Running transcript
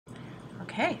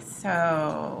Okay,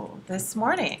 so this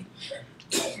morning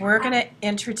we're going to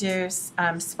introduce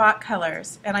spot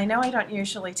colors. And I know I don't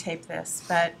usually tape this,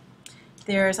 but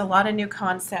there's a lot of new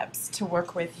concepts to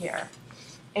work with here.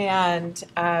 And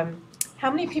how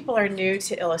many people are new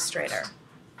to Illustrator?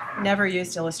 Never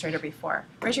used Illustrator before?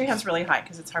 Raise your hands really high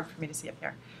because it's hard for me to see up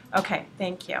here. Okay,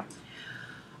 thank you. All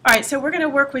right, so we're going to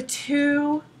work with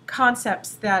two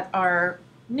concepts that are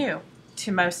new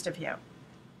to most of you.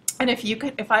 And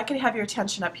if I could have your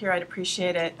attention up here, I'd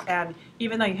appreciate it. And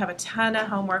even though you have a ton of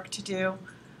homework to do,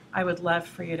 I would love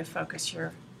for you to focus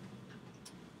your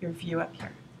view up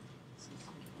here.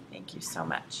 Thank you so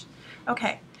much.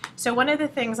 Okay, so one of the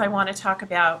things I want to talk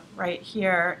about right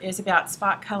here is about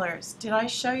spot colors. Did I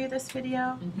show you this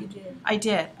video? You did. I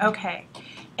did, okay.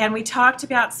 And we talked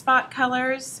about spot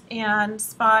colors and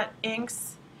spot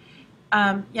inks.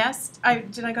 Yes,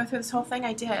 did I go through this whole thing?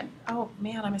 I did. Oh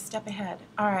man, I'm a step ahead.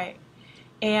 All right.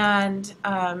 And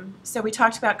so we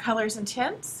talked about colors and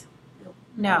tints?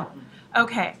 No.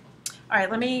 Okay. All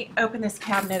right, let me open this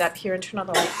cabinet up here and turn on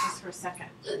the lights just for a second.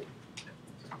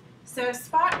 So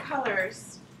spot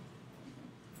colors.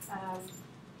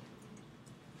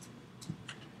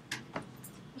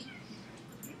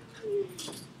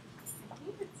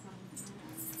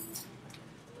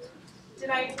 Did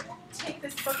I take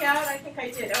this book out? I think I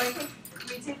did. Oh, I think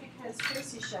we did because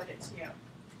Tracy showed it to you.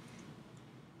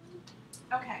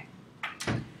 Okay.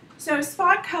 So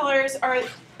spot colors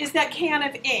is that can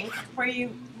of ink where you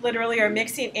literally are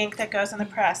mixing ink that goes in the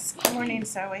press. Good morning,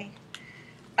 Zoe.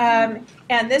 And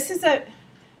this is I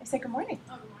said good morning.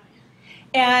 Oh, good morning.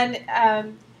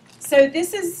 And so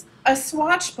this is a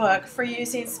swatch book for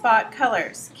using spot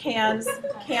colors, cans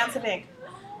of ink.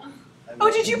 Oh,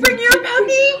 did you bring your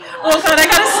puppy? Oh, God, I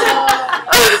got to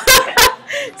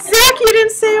stop. Zach, you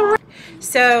didn't say a word.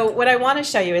 So what I want to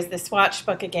show you is the swatch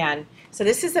book again. So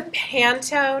this is a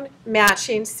Pantone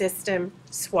matching system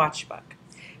swatch book.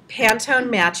 Pantone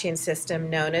matching system,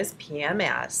 known as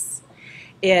PMS,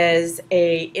 is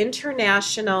an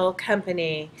international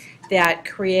company that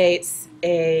creates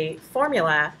a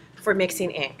formula for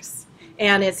mixing inks.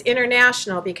 And it's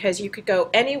international because you could go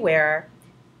anywhere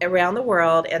around the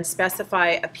world and specify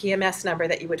a PMS number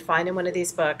that you would find in one of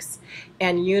these books,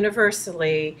 and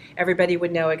universally everybody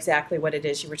would know exactly what it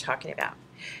is you were talking about.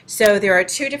 So there are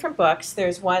two different books.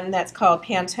 There's one that's called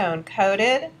Pantone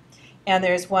Coated, and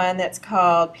there's one that's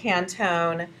called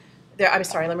Pantone, I'm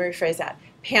sorry, let me rephrase that.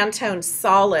 Pantone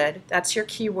Solid, that's your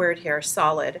key word here,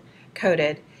 solid,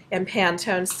 coated, and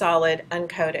Pantone Solid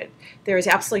Uncoated. There is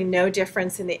absolutely no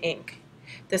difference in the ink.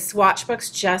 The swatch books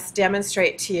just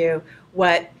demonstrate to you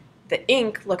what the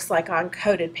ink looks like on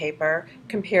coated paper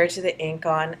compared to the ink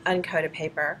on uncoated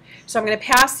paper. So I'm going to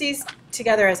pass these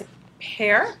together as a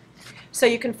pair so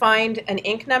you can find an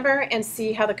ink number and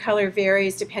see how the color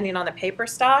varies depending on the paper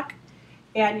stock.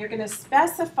 And you're going to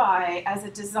specify, as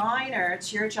a designer,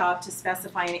 it's your job to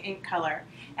specify an ink color.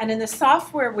 And in the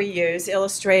software we use,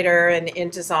 Illustrator and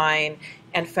InDesign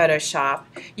and Photoshop,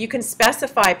 you can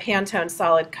specify Pantone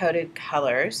Solid Coated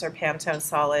colors or Pantone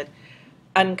Solid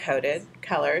Uncoated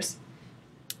colors.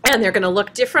 And they're going to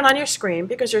look different on your screen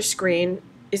because your screen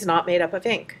is not made up of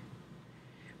ink,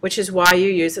 which is why you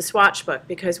use a swatch book,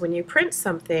 because when you print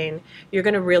something, you're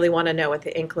going to really want to know what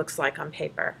the ink looks like on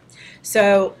paper.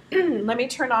 So let me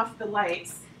turn off the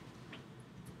lights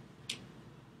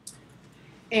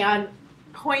and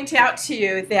point out to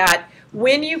you that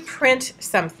when you print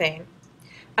something,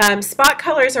 spot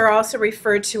colors are also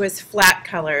referred to as flat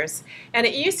colors. And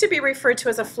it used to be referred to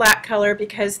as a flat color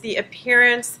because the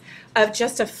appearance of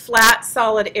just a flat,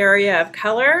 solid area of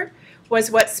color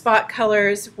was what spot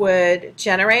colors would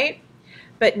generate.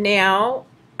 But now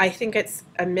I think it's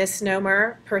a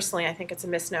misnomer. Personally, I think it's a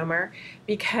misnomer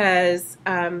because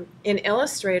in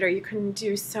Illustrator you can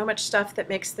do so much stuff that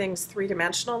makes things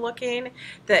three-dimensional looking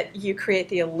that you create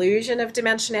the illusion of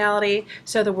dimensionality,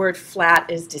 so the word flat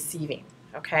is deceiving.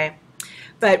 Okay?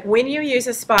 But when you use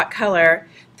a spot color,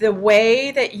 the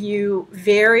way that you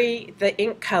vary the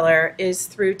ink color is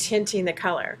through tinting the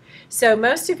color. So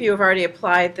most of you have already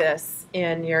applied this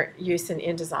in your use in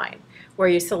InDesign, where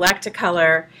you select a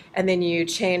color and then you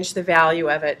change the value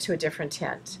of it to a different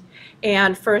tint.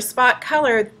 And for a spot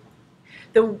color,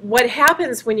 what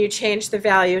happens when you change the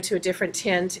value to a different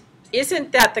tint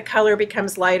isn't that the color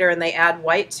becomes lighter and they add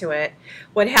white to it.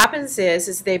 What happens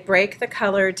is they break the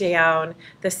color down,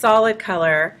 the solid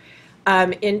color,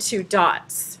 into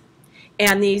dots.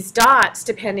 And these dots,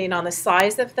 depending on the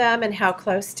size of them and how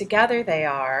close together they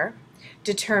are,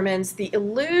 determines the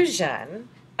illusion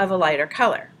of a lighter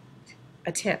color,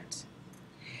 a tint.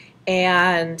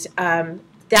 And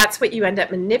that's what you end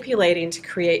up manipulating to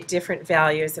create different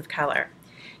values of color.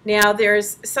 Now,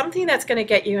 there's something that's going to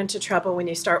get you into trouble when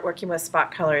you start working with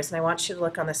spot colors, and I want you to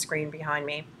look on the screen behind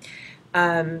me.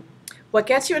 What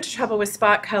gets you into trouble with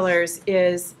spot colors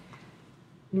is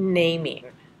naming.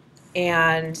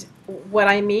 And what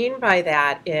I mean by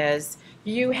that is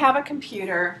you have a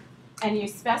computer and you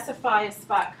specify a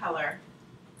spot color.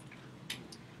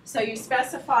 So you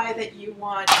specify that you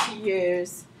want to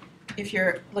use, if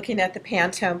you're looking at the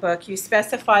Pantone book, you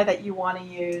specify that you want to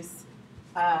use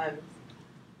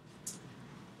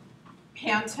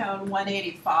Pantone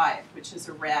 185, which is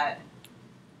a red.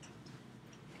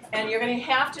 And you're going to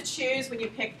have to choose when you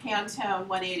pick Pantone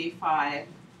 185.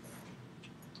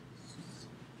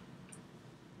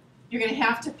 You're going to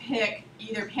have to pick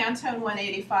either Pantone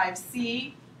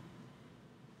 185C,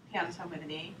 Pantone with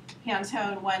an E,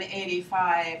 Pantone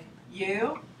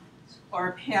 185U,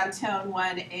 or Pantone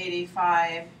 185,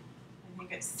 I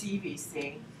think it's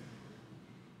CVC.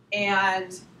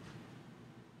 And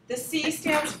the C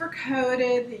stands for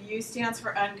coded, the U stands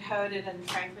for uncoded, and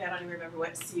frankly I don't even remember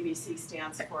what CVC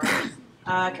stands for.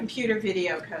 Computer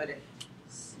video coded.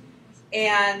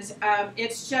 And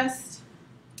it's just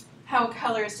how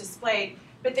color is displayed.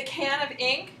 But the can of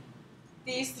ink,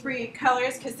 these three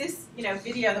colors, because this,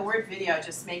 video, the word video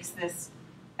just makes this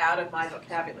out of my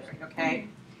vocabulary, okay?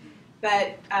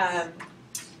 But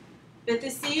the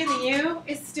C and the U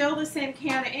is still the same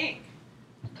can of ink.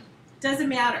 Doesn't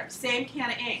matter, same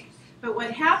can of ink. But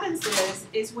what happens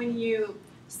is when you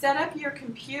set up your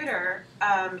computer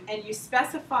and you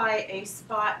specify a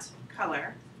spot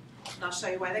color, and I'll show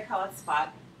you why they call it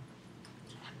spot,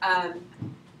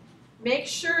 make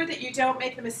sure that you don't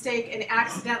make the mistake and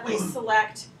accidentally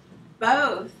select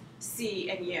both C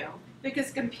and U, because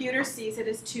the computer sees it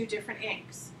as two different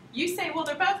inks. You say, well,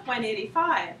 they're both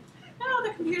 185. No, the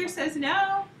computer says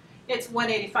no, it's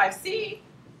 185C,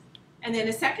 and then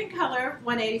a second color,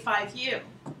 185U.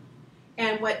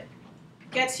 And what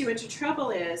gets you into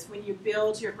trouble is when you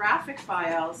build your graphic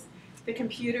files, the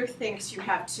computer thinks you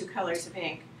have two colors of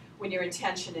ink when your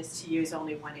intention is to use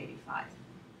only 185.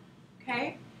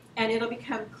 Okay? And it'll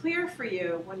become clear for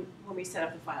you when we set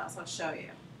up the files. I'll show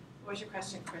you. What was your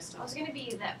question, Crystal? I was going to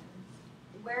be that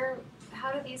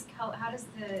how does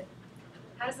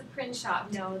the print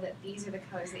shop know that these are the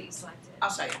colors that you selected? I'll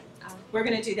show you. We're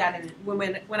going to do that, and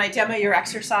when I demo your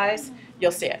exercise,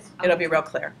 you'll see it. It'll be real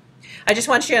clear. I just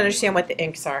want you to understand what the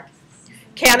inks are.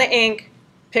 Can of ink,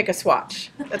 pick a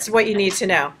swatch. That's what you need to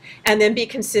know. And then be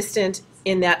consistent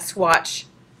in that swatch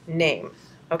name.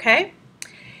 Okay?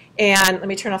 And let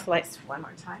me turn off the lights one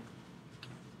more time.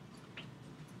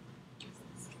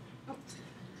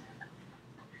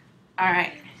 All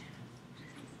right.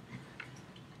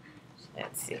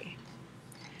 Let's see.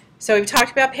 So we've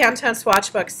talked about Pantone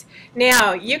swatch books.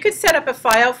 Now, you could set up a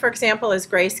file, for example, as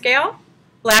grayscale,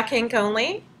 black ink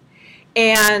only.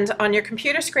 And on your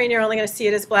computer screen, you're only going to see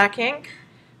it as black ink.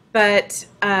 But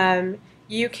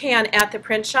you can, at the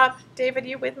print shop, David,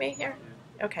 you with me here?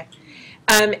 Okay.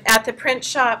 At the print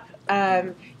shop,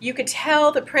 you could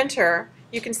tell the printer,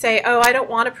 you can say, oh, I don't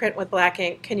want to print with black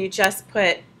ink. Can you just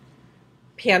put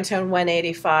Pantone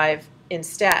 185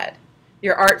 instead?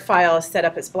 Your art file is set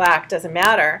up as black, doesn't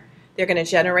matter. They're going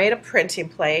to generate a printing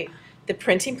plate. The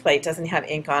printing plate doesn't have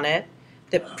ink on it.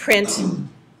 The print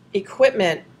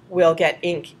equipment will get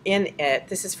ink in it.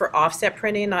 This is for offset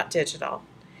printing, not digital.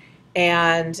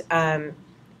 And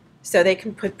so they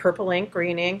can put purple ink,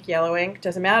 green ink, yellow ink,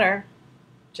 doesn't matter.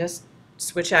 Just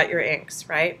switch out your inks,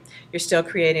 right? You're still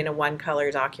creating a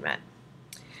one-color document.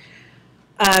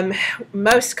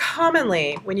 Most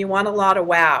commonly, when you want a lot of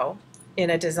wow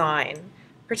in a design,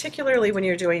 particularly when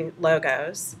you're doing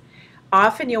logos,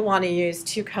 often you'll want to use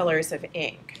two colors of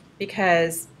ink,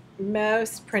 because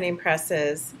most printing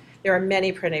presses, there are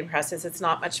many printing presses, it's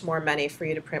not much more money for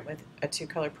you to print with a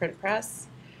two-color print press.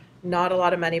 Not a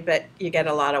lot of money, but you get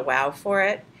a lot of wow for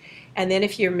it. And then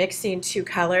if you're mixing two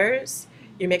colors,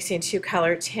 you're mixing two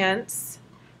color tints,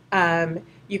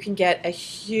 you can get a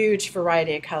huge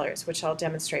variety of colors, which I'll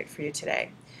demonstrate for you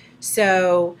today.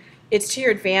 So it's to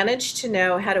your advantage to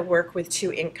know how to work with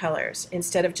two ink colors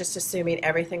instead of just assuming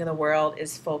everything in the world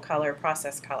is full color,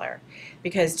 process color,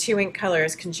 because two ink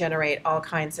colors can generate all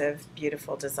kinds of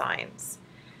beautiful designs.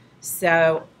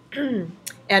 So,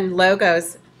 and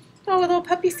logos, oh, little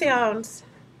puppy sounds.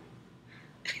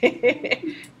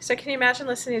 So can you imagine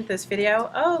listening to this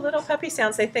video? Oh, little puppy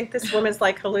sounds. They think this woman's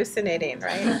like hallucinating,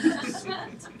 right?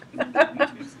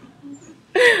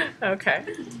 Okay.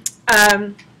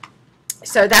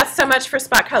 So that's so much for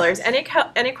spot colors.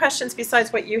 Any questions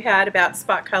besides what you had about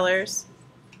spot colors?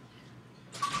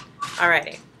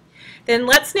 Alrighty. Then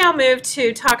let's now move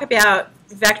to talk about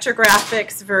vector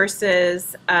graphics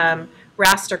versus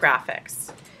raster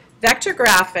graphics. Vector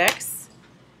graphics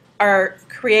are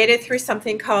created through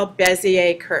something called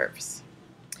Bezier curves.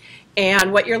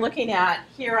 And what you're looking at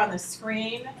here on the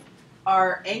screen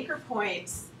are anchor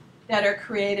points that are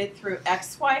created through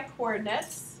XY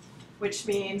coordinates, which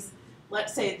means,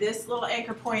 let's say this little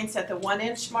anchor point's at the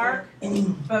 1-inch mark,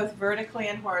 both vertically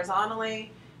and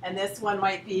horizontally, and this one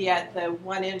might be at the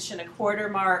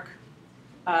 1.25" mark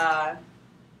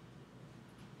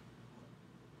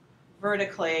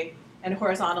vertically, and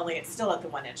horizontally it's still at the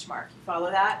 1-inch mark. You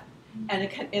follow that? And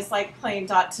it's like playing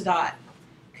dot to dot.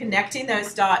 Connecting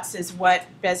those dots is what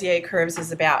Bezier curves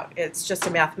is about. It's just a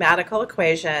mathematical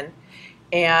equation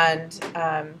and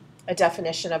a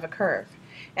definition of a curve.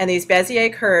 And these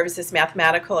Bezier curves, this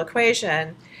mathematical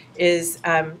equation, is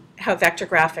how vector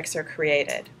graphics are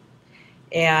created.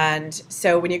 And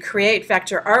so when you create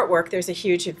vector artwork, there's a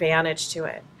huge advantage to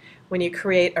it. When you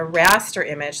create a raster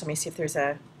image, let me see if there's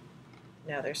a,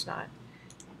 no, there's not.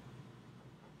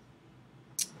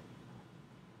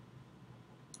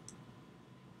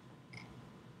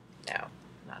 No,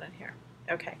 not in here.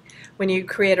 Okay. When you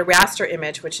create a raster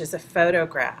image, which is a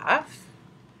photograph,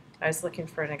 I was looking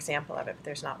for an example of it, but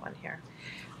there's not one here.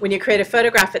 When you create a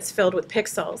photograph, it's filled with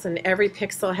pixels, and every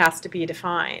pixel has to be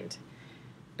defined.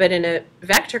 But in a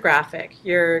vector graphic,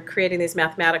 you're creating these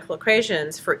mathematical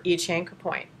equations for each anchor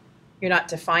point. You're not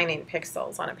defining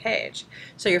pixels on a page.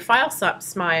 So your file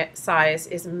size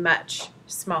is much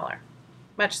smaller,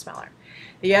 much smaller.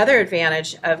 The other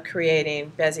advantage of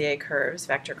creating Bezier curves,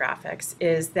 vector graphics,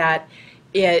 is that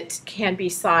it can be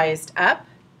sized up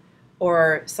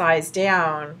or sized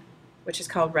down, which is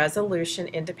called resolution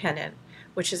independent,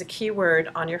 which is a key word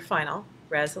on your final,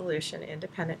 resolution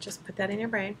independent. Just put that in your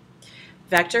brain.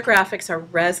 Vector graphics are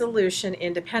resolution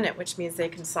independent, which means they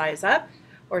can size up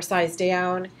or size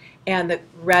down, and the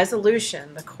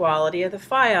resolution, the quality of the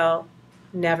file,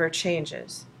 never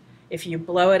changes. If you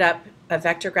blow it up, a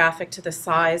vector graphic, to the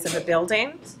size of a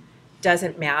building,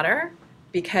 doesn't matter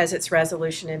because it's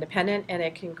resolution independent and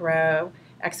it can grow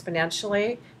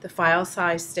exponentially. The file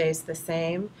size stays the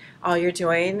same. All you're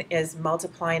doing is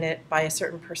multiplying it by a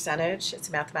certain percentage. It's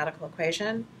a mathematical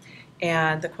equation,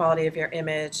 and the quality of your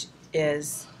image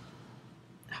is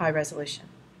high resolution.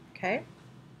 Okay?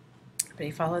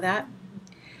 Everybody follow that?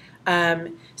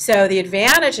 So the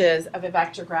advantages of a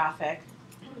vector graphic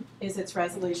is it's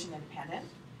resolution independent.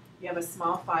 You have a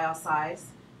small file size,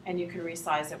 and you can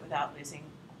resize it without losing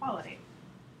quality.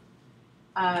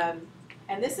 And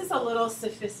this is a little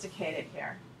sophisticated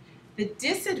here. The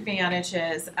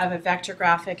disadvantages of a vector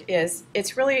graphic is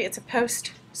it's a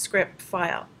PostScript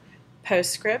file.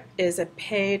 PostScript is a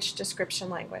page description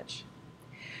language.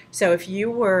 So if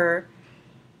you were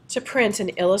to print an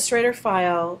Illustrator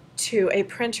file to a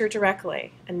printer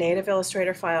directly, a native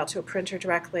Illustrator file to a printer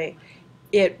directly,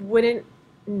 it wouldn't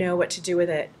know what to do with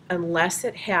it unless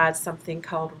it had something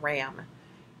called RAM.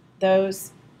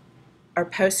 Those are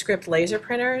PostScript laser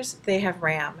printers. They have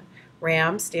RAM.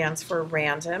 RAM stands for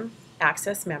Random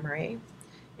Access Memory.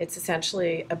 It's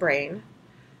essentially a brain.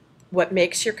 What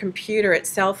makes your computer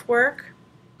itself work,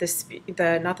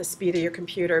 not the speed of your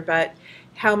computer, but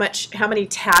how many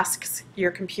tasks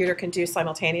your computer can do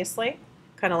simultaneously,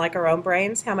 kind of like our own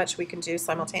brains, how much we can do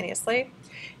simultaneously,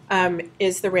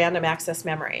 is the random access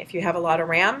memory. If you have a lot of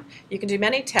RAM, you can do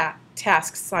many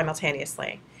tasks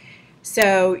simultaneously.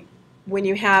 So when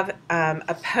you have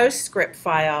a PostScript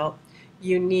file,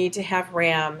 you need to have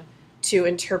RAM to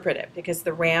interpret it because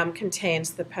the RAM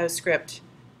contains the PostScript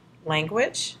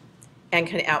language and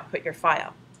can output your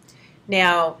file.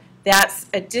 Now, that's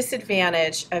a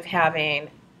disadvantage of having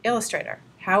Illustrator.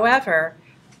 However,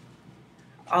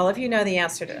 all of you know the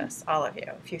answer to this, all of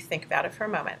you, if you think about it for a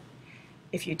moment.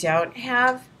 If you don't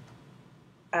have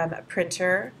a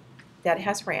printer that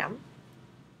has RAM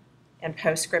and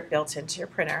PostScript built into your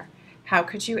printer, how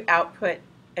could you output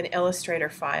an Illustrator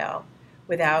file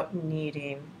without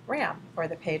needing RAM or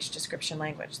the page description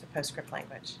language, the PostScript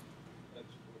language?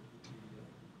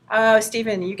 Oh,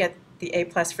 Stephen, you get the A+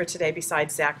 for today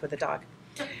besides Zach with a dog.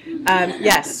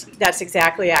 Yes, that's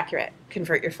exactly accurate.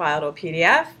 Convert your file to a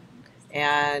PDF,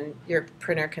 and your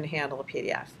printer can handle a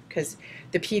PDF because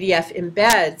the PDF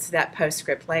embeds that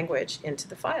PostScript language into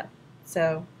the file.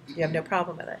 So you have no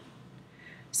problem with it.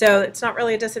 So it's not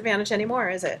really a disadvantage anymore,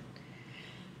 is it?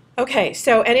 Okay,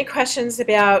 so any questions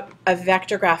about a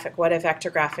vector graphic, what a vector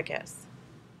graphic is?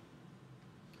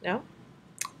 No?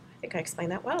 I think I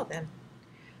explained that well then.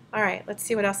 All right, let's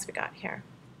see what else we got here.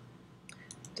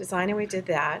 Designing, we did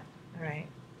that. All right.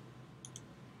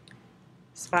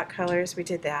 Spot colors, we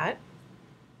did that.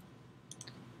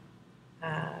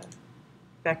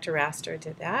 Vector raster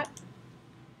did that.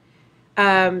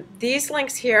 These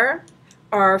links here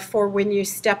are for when you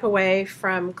step away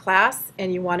from class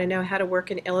and you want to know how to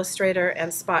work in Illustrator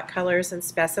and spot colors and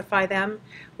specify them,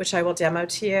 which I will demo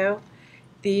to you.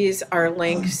 These are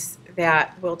links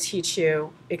that will teach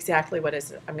you exactly what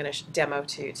I'm going to demo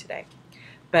to you today,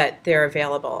 but they're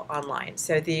available online.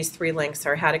 So these 3 links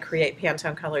are how to create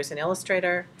Pantone colors in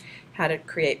Illustrator, how to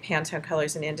create Pantone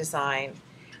colors in InDesign,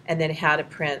 and then how to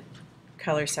print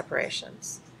color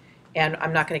separations. And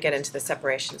I'm not going to get into the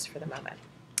separations for the moment.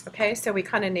 Okay, so we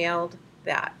kind of nailed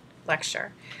that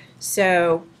lecture.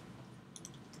 So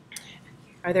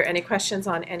are there any questions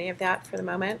on any of that for the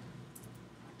moment?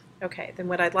 Okay, then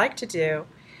what I'd like to do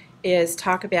is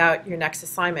talk about your next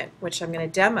assignment, which I'm going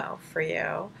to demo for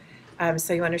you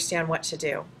so you understand what to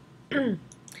do.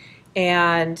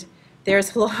 And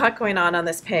there's a lot going on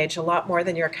this page, a lot more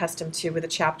than you're accustomed to with the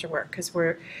chapter work, because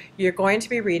you're going to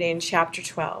be reading chapter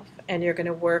 12, and you're going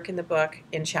to work in the book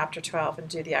in chapter 12 and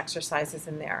do the exercises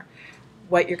in there.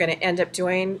 What you're going to end up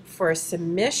doing for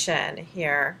submission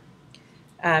here,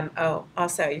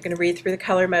 also, you're going to read through the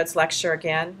color modes lecture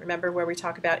again. Remember where we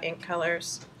talk about ink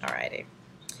colors? Alrighty.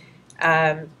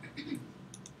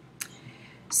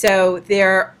 So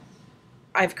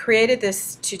I've created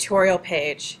this tutorial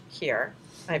page here.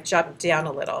 I've jumped down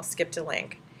a little, skipped a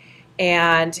link.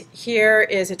 And here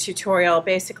is a tutorial.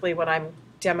 Basically what I'm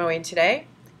demoing today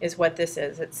is what this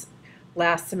is. It's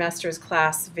last semester's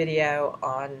class video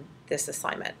on this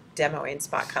assignment, demoing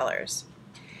spot colors.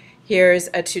 Here's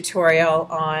a tutorial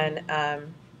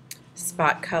on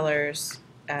spot colors,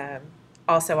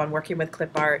 also on working with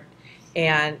clip art,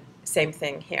 and same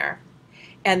thing here.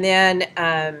 And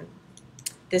then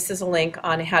this is a link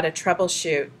on how to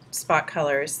troubleshoot spot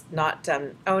colors not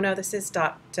done. Oh no, this is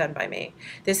not done by me.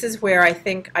 This is where I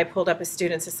think I pulled up a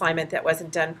student's assignment that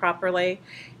wasn't done properly,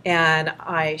 and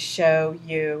I show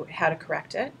you how to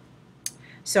correct it.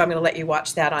 So I'm going to let you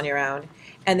watch that on your own.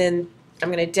 And then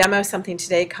I'm going to demo something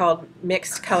today called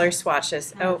mixed color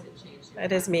swatches. Oh,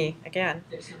 that is me again.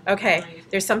 Okay,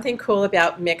 there's something cool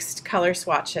about mixed color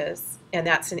swatches, and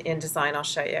that's in InDesign. I'll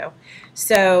show you.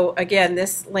 So again,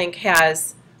 this link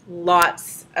has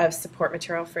lots of support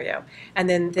material for you. And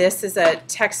then this is a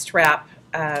text wrap.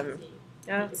 Oh,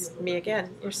 it's me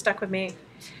again. You're stuck with me.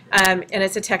 And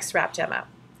it's a text wrap demo.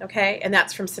 Okay, and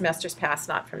that's from semesters past,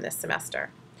 not from this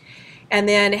semester. And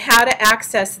then how to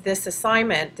access this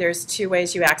assignment. There's 2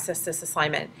 ways you access this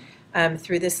assignment.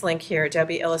 Through this link here,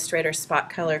 Adobe Illustrator Spot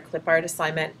Color Clip Art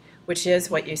Assignment, which is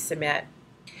what you submit.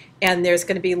 And there's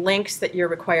going to be links that you're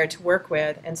required to work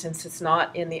with, and since it's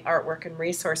not in the Artwork and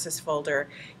Resources folder,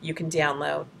 you can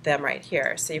download them right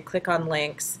here. So you click on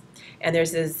links, and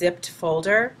there's a zipped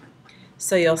folder,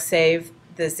 so you'll save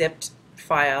the zipped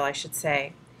file, I should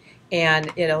say,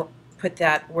 and it'll put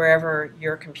that wherever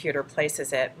your computer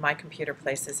places it. My computer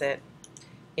places it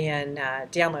in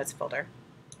Downloads folder.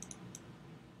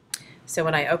 So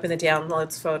when I open the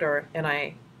Downloads folder and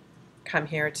I come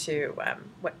here to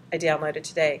what I downloaded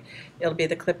today, it'll be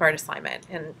the clip art assignment,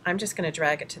 and I'm just going to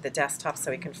drag it to the desktop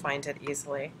so we can find it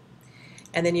easily.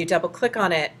 And then you double click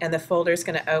on it and the folder is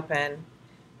going to open,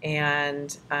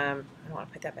 and I don't want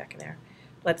to put that back in there.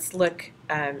 Let's look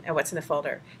at what's in the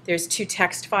folder. There's 2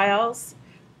 text files.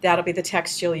 That'll be the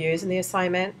text you'll use in the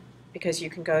assignment, because you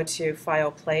can go to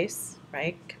File Place,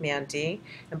 right, Command D,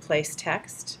 and place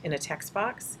text in a text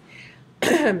box.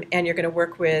 And you're going to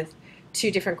work with 2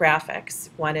 different graphics.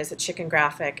 One is a chicken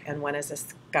graphic and one is a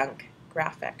skunk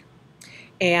graphic.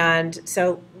 And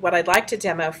so what I'd like to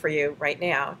demo for you right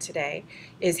now today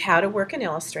is how to work in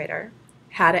Illustrator,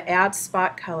 how to add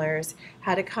spot colors,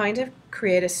 how to kind of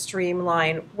create a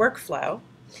streamlined workflow,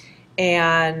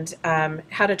 and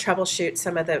how to troubleshoot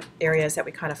some of the areas that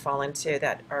we kind of fall into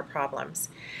that are problems.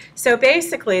 So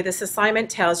basically this assignment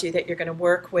tells you that you're going to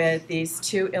work with these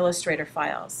 2 Illustrator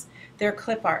files. They're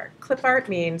clip art. Clip art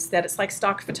means that it's like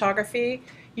stock photography.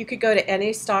 You could go to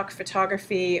any stock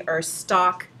photography or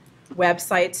stock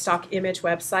website, stock image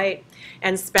website,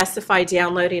 and specify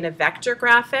downloading a vector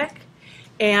graphic,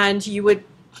 and you would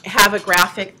have a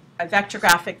vector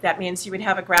graphic. That means you would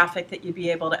have a graphic that you'd be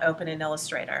able to open in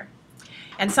Illustrator.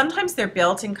 And sometimes they're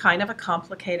built in kind of a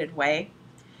complicated way.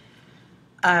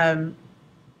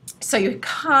 So you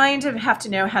kind of have to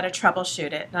know how to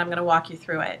troubleshoot it, and I'm going to walk you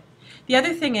through it. The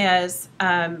other thing is,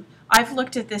 I've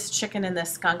looked at this chicken and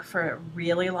this skunk for a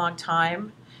really long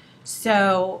time.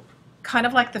 So kind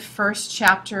of like the first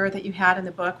chapter that you had in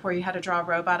the book where you had to draw a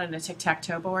robot on a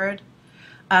tic-tac-toe board,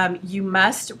 you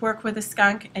must work with a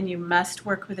skunk and you must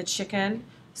work with a chicken.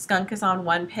 Skunk is on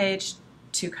one page,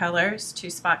 2 colors, 2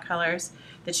 spot colors.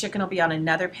 The chicken will be on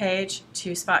another page,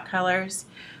 2 spot colors,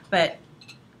 but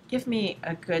give me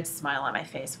a good smile on my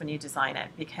face when you design it,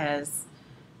 because,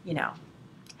 you know,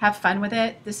 have fun with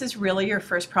it. This is really your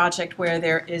first project where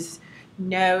there is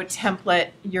no template.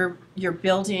 You're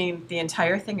building the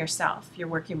entire thing yourself. You're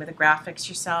working with the graphics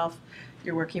yourself.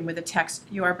 You're working with the text.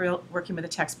 You are working with the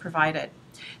text provided.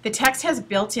 The text has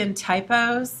built-in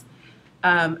typos,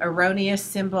 erroneous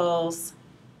symbols,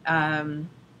 so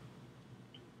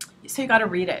you got to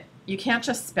read it. You can't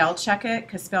just spell check it,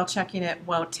 because spell checking it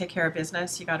won't take care of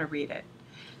business. You got to read it.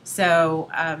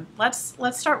 So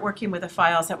let's start working with the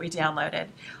files that we downloaded.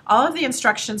 All of the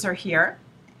instructions are here.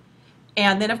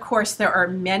 And then, of course, there are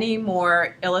many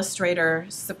more Illustrator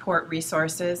support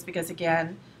resources, because,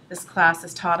 again, this class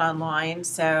is taught online,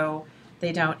 so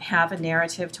they don't have a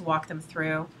narrative to walk them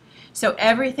through. So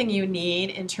everything you need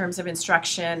in terms of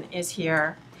instruction is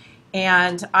here.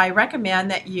 And I recommend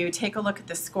that you take a look at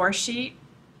the score sheet.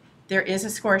 There is a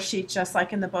score sheet just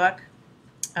like in the book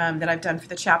that I've done for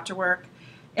the chapter work.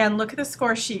 And look at the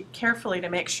score sheet carefully to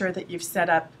make sure that you've set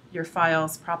up your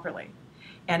files properly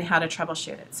and how to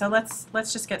troubleshoot it. So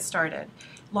let's just get started.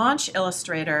 Launch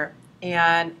Illustrator.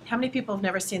 And how many people have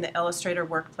never seen the Illustrator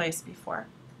workplace before?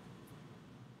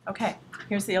 Okay,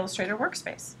 here's the Illustrator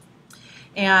workspace.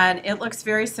 And it looks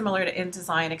very similar to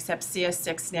InDesign, except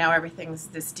CS6 now everything's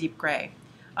this deep gray.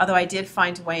 Although I did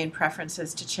find a way in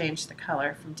preferences to change the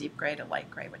color from deep gray to light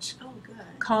gray, which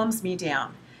calms me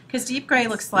down. Because deep gray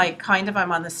looks like kind of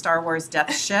I'm on the Star Wars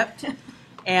Death Ship.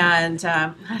 And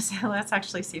let's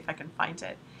actually see if I can find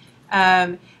it.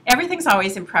 Everything's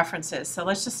always in preferences, so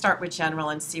let's just start with general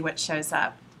and see what shows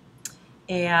up.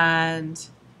 And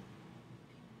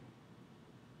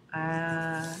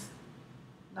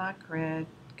not grid,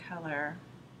 color.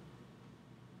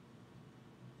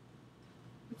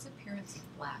 What's appearance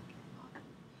of black?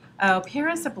 Oh,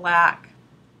 appearance of black.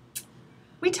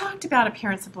 We talked about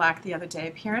appearance of black the other day.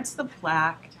 Appearance of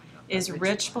black is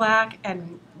rich black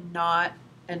and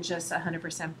just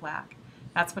 100% black.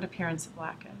 That's what appearance of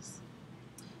black is.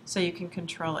 So you can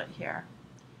control it here.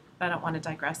 But I don't want to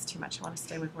digress too much. I want to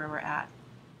stay with where we're at.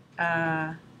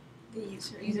 The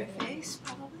user interface,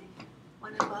 probably?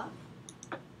 One above?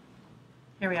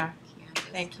 Here we are. Canvas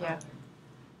Thank you. color.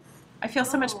 I feel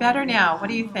so much better now. What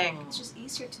do you think? It's just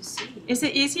easier to see. Is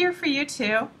it easier for you too?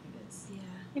 It is. Yeah.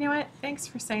 You know what? Thanks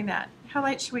for saying that. How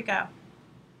light should we go?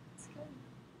 It's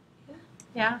good.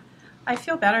 Yeah? I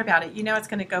feel better about it. You know it's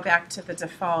going to go back to the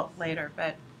default later,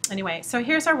 but anyway, so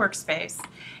here's our workspace.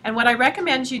 And what I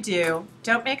recommend you do,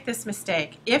 don't make this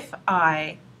mistake. If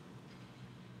I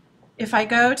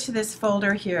go to this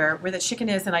folder here where the chicken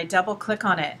is and I double click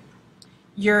on it,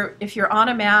 if you're on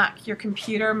a Mac, your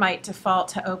computer might default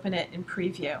to open it in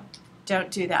preview. Don't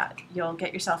do that. You'll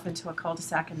get yourself into a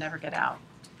cul-de-sac and never get out.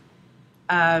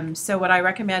 So what I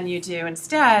recommend you do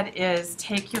instead is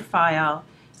take your file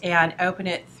and open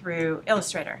it through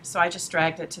Illustrator. So I just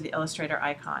dragged it to the Illustrator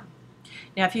icon.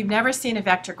 Now if you've never seen a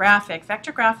vector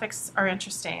graphics are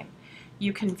interesting.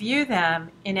 You can view them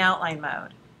in outline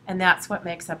mode, and that's what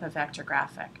makes up a vector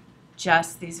graphic,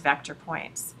 just these vector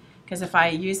points. Because if I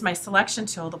use my selection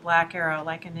tool, the black arrow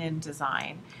like in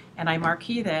InDesign, and I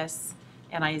marquee this,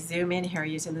 and I zoom in here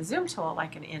using the zoom tool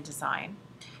like in InDesign,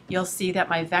 you'll see that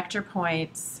my vector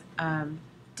points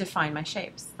define my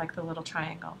shapes, like the little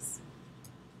triangles.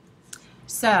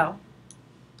 So,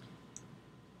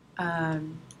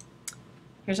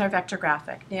 here's our vector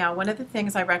graphic. Now, one of the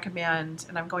things I recommend,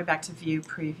 and I'm going back to View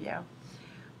Preview,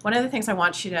 one of the things I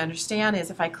want you to understand is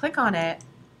if I click on it,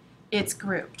 it's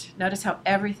grouped. Notice how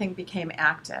everything became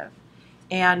active.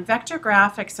 And vector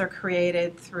graphics are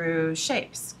created through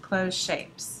shapes, closed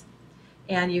shapes.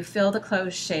 And you fill the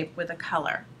closed shape with a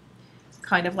color,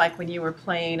 kind of like when you were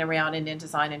playing around in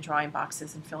InDesign and drawing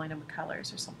boxes and filling them with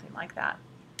colors or something like that.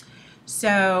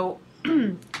 So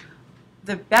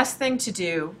the best thing to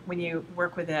do when you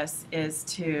work with this is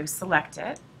to select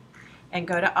it and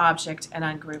go to Object and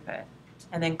ungroup it.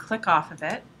 And then click off of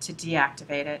it to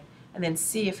deactivate it, and then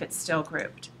see if it's still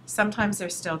grouped. Sometimes they're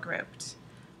still grouped.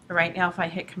 But right now if I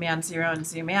hit Command 0 and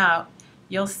zoom out,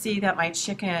 you'll see that my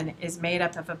chicken is made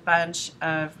up of a bunch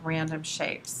of random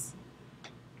shapes.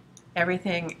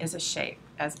 Everything is a shape,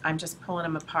 as I'm just pulling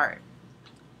them apart.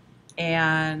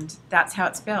 And that's how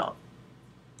it's built.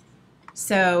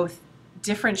 So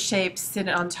different shapes sit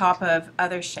on top of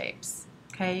other shapes.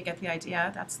 Okay, you get the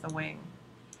idea? That's the wing.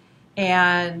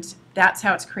 And that's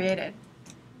how it's created.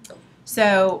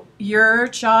 So your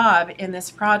job in this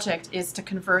project is to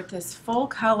convert this full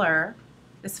colored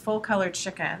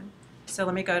chicken. So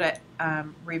let me go to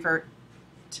revert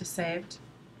to saved,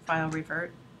 file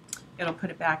revert. It'll put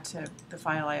it back to the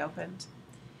file I opened.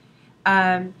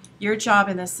 your job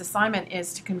in this assignment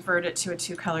is to convert it to a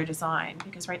two-color design,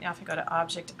 because right now if you go to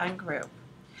Object Ungroup,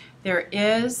 there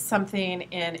is something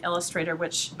in Illustrator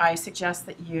which I suggest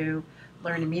that you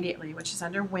learn immediately, which is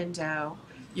under Window.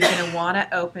 You're going to want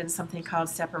to open something called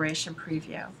Separation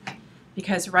Preview,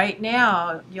 because right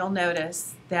now you'll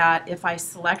notice that if I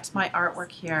select my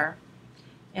artwork here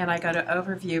and I go to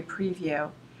Overview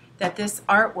Preview, that this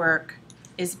artwork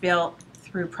is built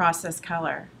through Process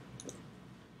Color.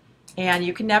 And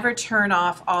you can never turn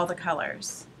off all the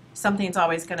colors. Something's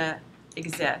always going to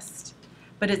exist.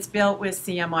 But it's built with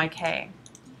CMYK.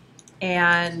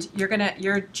 And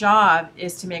your job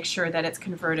is to make sure that it's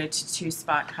converted to two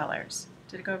spot colors.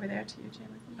 Did it go over there to you,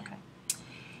 Jamie? Okay.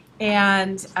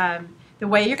 And the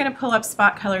way you're going to pull up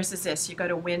spot colors is this. You go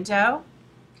to Window,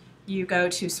 you go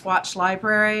to Swatch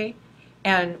Library,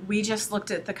 and we just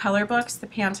looked at the color books, the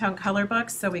Pantone color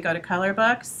books, so we go to Color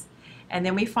Books. And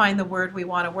then we find the word we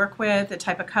want to work with, the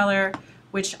type of color,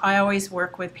 which I always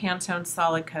work with Pantone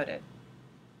Solid Coated.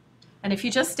 And if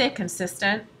you just stay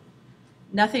consistent,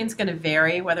 nothing's going to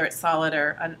vary whether it's solid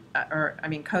or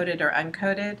coated or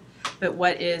uncoated. But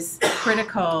what is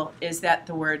critical is that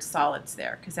the word solid's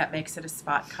there, because that makes it a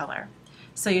spot color.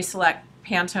 So you select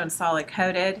Pantone Solid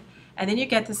Coated, and then you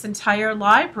get this entire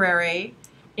library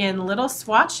in little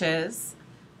swatches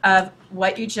of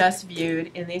what you just viewed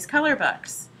in these color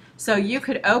books. So you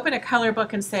could open a color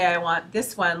book and say, I want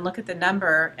this one, look at the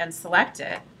number, and select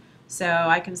it. So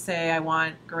I can say I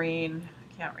want green,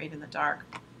 I can't read in the dark,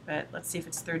 but let's see if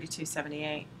it's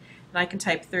 3278. And I can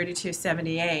type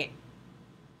 3278,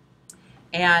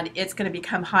 and it's going to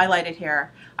become highlighted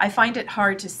here. I find it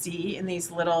hard to see in these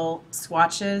little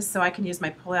swatches, so I can use my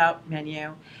pull-out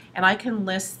menu, and I can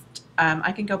list,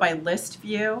 I can go by List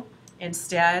View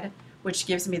instead, which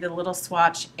gives me the little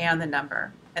swatch and the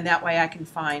number. And that way I can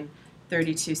find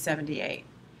 3278.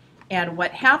 And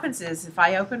what happens is if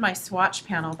I open my swatch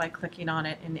panel by clicking on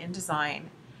it in InDesign,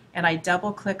 and I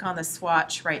double click on the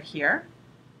swatch right here,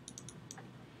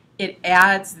 it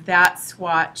adds that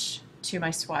swatch to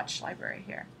my swatch library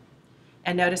here.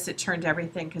 And notice it turned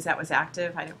everything, because that was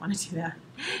active, I didn't want to do that.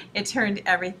 It turned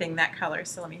everything that color,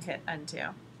 so let me hit undo.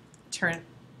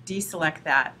 Deselect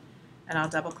that, and I'll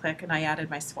double click, and I added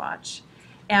my swatch.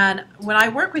 And when I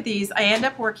work with these, I end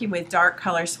up working with dark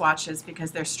color swatches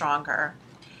because they're stronger.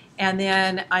 And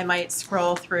then I might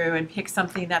scroll through and pick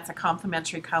something that's a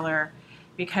complementary color,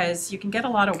 because you can get a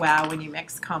lot of wow when you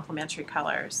mix complementary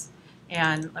colors.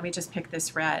 And let me just pick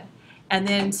this red. And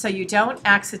then so you don't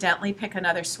accidentally pick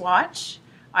another swatch,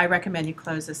 I recommend you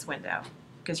close this window,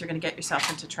 because you're going to get yourself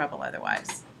into trouble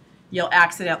otherwise. You'll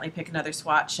accidentally pick another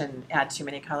swatch and add too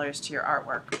many colors to your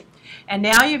artwork. And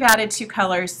now you've added two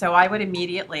colors, so I would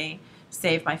immediately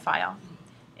save my file.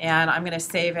 And I'm going to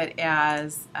save it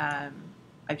as, I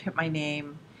put my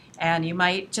name, and you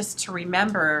might, just to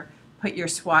remember, put your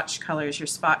swatch colors, your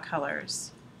spot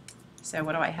colors. So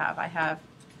what do I have? I have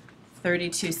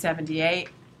 3278,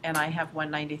 and I have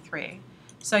 193.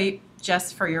 So you,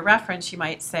 just for your reference, you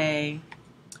might say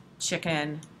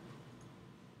chicken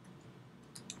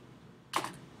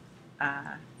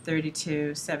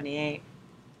 3278,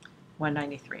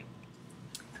 193.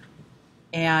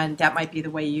 And that might be the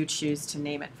way you choose to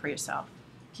name it for yourself.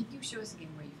 Can you show us again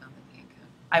where you found the pan code?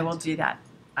 I will do that.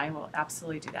 I will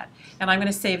absolutely do that. And I'm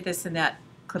going to save this in that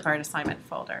clip art assignment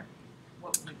folder.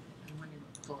 I'm wondering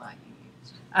what pull-out you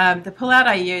used. The pullout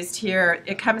I used here,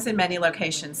 it comes in many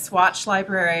locations: Swatch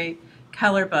Library,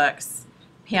 Color Books,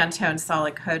 Pantone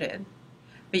Solid Coated.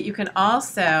 But you can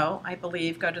also, I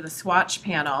believe, go to the swatch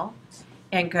panel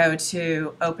and go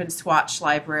to Open Swatch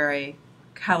Library,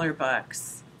 Color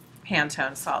Books,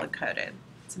 Pantone Solid Coated.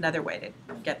 It's another way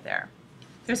to get there.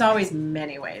 There's always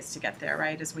many ways to get there,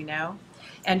 right, as we know.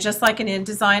 And just like in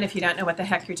InDesign, if you don't know what the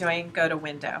heck you're doing, go to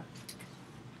Window,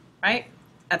 right?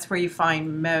 That's where you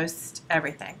find most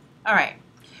everything. All right,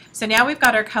 so now we've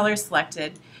got our colors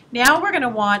selected. Now we're going to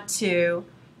want to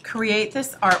create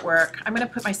this artwork. I'm going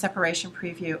to put my separation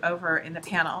preview over in the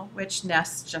panel, which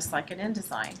nests just like in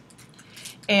InDesign.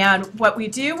 And what we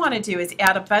do want to do is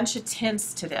add a bunch of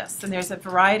tints to this, and there's a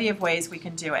variety of ways we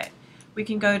can do it. We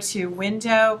can go to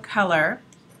Window, Color,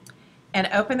 and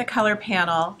open the color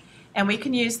panel, and we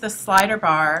can use the slider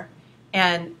bar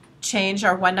and change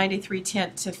our 193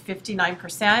 tint to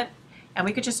 59%, and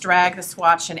we could just drag the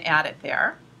swatch and add it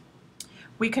there.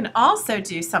 We can also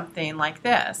do something like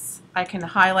this. I can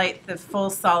highlight the full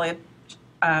solid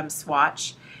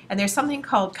swatch, and there's something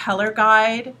called Color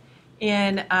Guide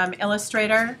in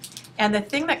Illustrator, and the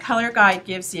thing that Color Guide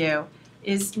gives you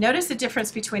is, notice the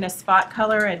difference between a spot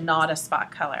color and not a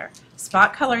spot color.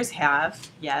 Spot colors have,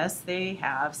 yes, they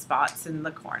have spots in the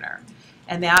corner.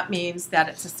 And that means that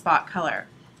it's a spot color.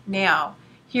 Now,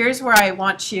 here's where I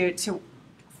want you to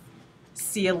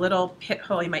see a little pit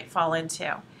hole you might fall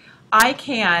into. I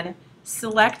can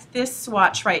select this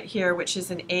swatch right here, which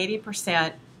is an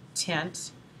 80%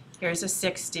 tint. Here's a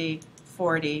 60,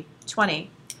 40, 20.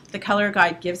 The color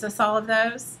guide gives us all of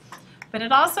those, but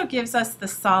it also gives us the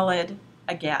solid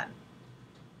again.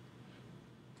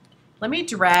 Let me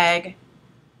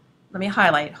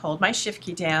highlight, hold my shift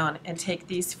key down, and take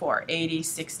these four, 80,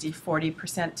 60,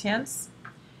 40% tints,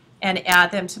 and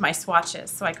add them to my swatches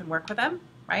so I can work with them,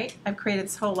 right? I've created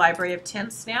this whole library of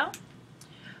tints now.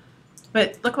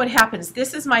 But look what happens.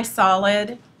 This is my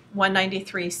solid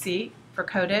 193C for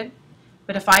coated.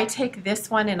 But if I take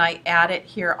this one and I add it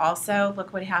here also,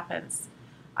 look what happens.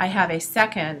 I have a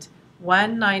second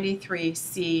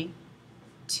 193C2,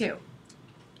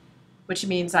 which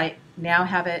means I now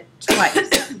have it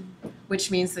twice,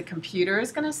 which means the computer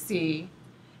is going to see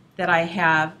that I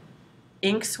have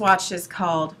ink swatches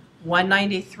called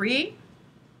 193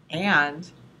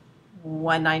 and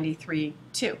 193-2,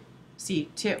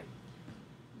 C2.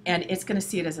 And it's going to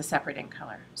see it as a separate ink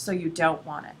color. So you don't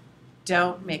want it.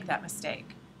 Don't make that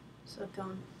mistake. So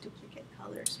don't duplicate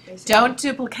colors, basically. Don't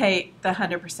duplicate the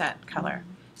 100% color.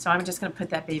 So I'm just going to put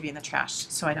that baby in the trash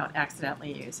so I don't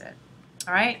accidentally use it.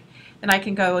 All right? Then I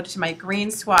can go to my green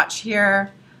swatch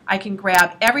here. I can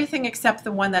grab everything except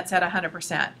the one that's at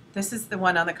 100%. This is the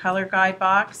one on the color guide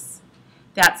box.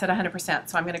 That's at 100%.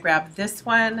 So I'm going to grab this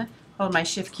one, hold my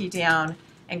shift key down,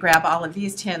 and grab all of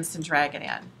these tints and drag it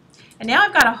in. And now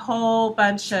I've got a whole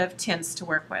bunch of tints to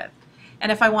work with.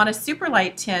 And if I want a super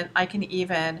light tint, I can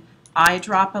even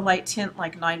eyedrop a light tint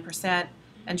like 9%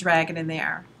 and drag it in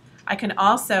there. I can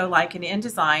also, like in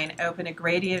InDesign, open a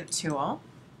gradient tool.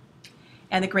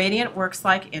 And the gradient works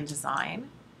like InDesign,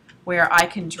 where I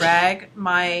can drag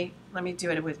my, let me do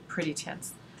it with pretty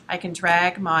tints. I can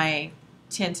drag my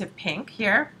tint of pink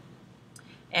here,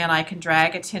 and I can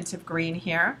drag a tint of green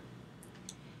here,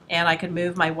 and I can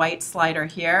move my white slider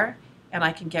here, and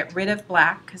I can get rid of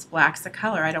black because black's a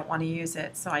color. I don't want to use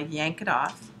it, so I yank it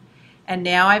off. And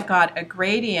now I've got a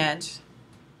gradient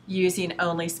using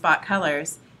only spot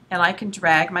colors, and I can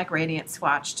drag my gradient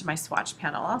swatch to my swatch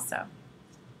panel also.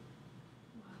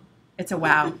 It's a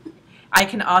wow. I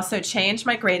can also change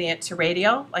my gradient to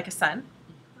radial, like a sun,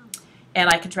 and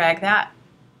I can drag that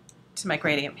to my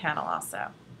gradient panel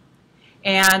also.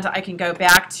 And I can go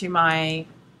back to my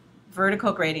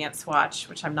vertical gradient swatch,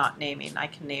 which I'm not naming. I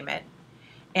can name it.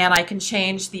 And I can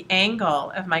change the angle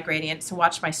of my gradient to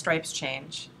watch my stripes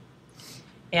change.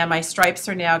 And my stripes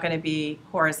are now going to be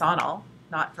horizontal,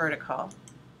 not vertical.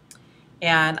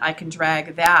 And I can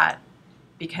drag that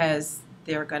because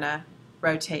they're going to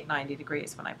rotate 90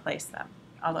 degrees when I place them,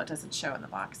 although it doesn't show in the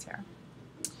box here.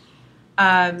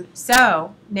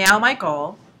 So now my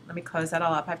goal, let me close that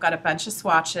all up. I've got a bunch of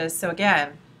swatches. So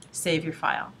again, save your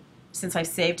file. Since I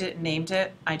saved it and named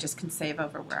it, I just can save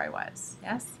over where I was.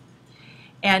 Yes?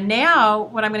 And now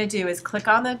what I'm going to do is click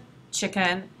on the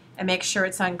chicken and make sure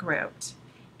it's ungrouped.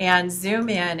 And zoom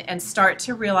in and start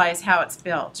to realize how it's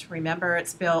built. Remember,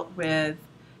 it's built with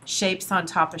shapes on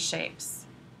top of shapes.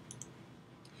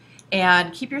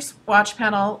 And keep your swatch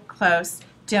panel close.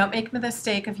 Don't make the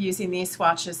mistake of using these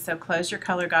swatches, so close your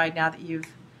color guide now that you've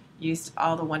used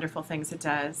all the wonderful things it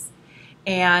does.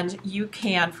 And you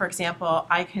can, for example,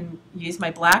 I can use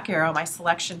my black arrow, my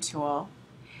selection tool,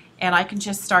 and I can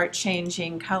just start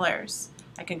changing colors.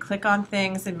 I can click on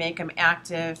things and make them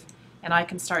active, and I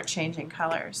can start changing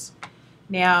colors.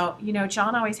 Now, you know,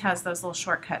 John always has those little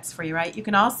shortcuts for you, right? You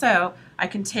can also, I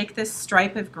can take this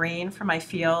stripe of green from my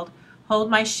field, hold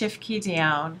my shift key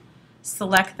down,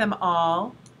 select them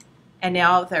all, and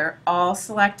now they're all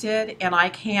selected, and I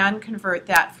can convert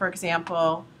that, for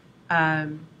example, let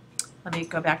me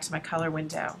go back to my color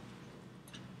window.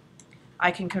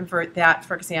 I can convert that,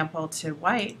 for example, to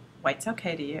white. White's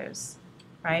okay to use,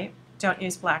 right? Don't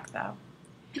use black, though.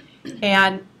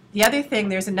 And the other thing,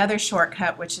 there's another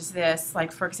shortcut, which is this.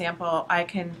 Like, for example, I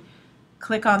can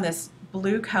click on this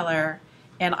blue color,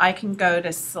 and I can go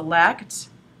to Select,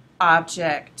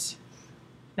 Object,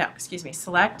 no, excuse me,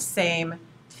 Select, Same,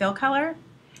 Fill Color,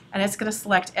 and it's going to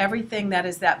select everything that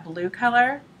is that blue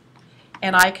color,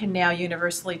 and I can now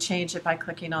universally change it by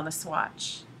clicking on the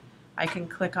swatch. I can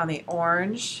click on the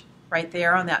orange right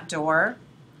there on that door.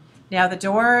 Now the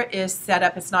door is set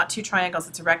up, it's not two triangles,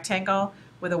 it's a rectangle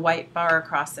with a white bar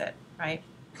across it, right?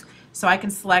 So I can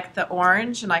select the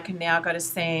orange, and I can now go to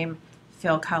Same,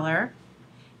 Fill Color,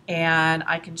 and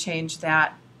I can change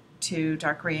that to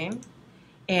dark green.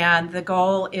 And the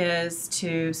goal is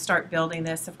to start building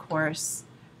this, of course,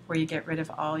 where you get rid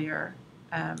of all your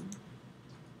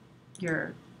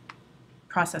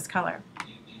process color.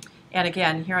 And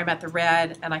again, here I'm at the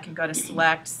red, and I can go to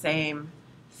select, same,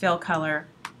 fill color,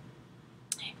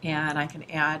 and I can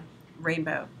add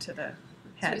rainbow to the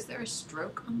So head. is there a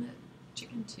stroke on the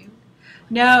chicken too?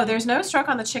 No, there's no stroke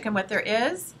on the chicken. What there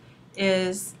is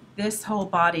this whole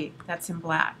body that's in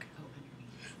black. Oh,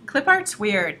 underneath. Clip art's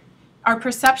weird. Our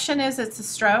perception is it's a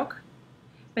stroke,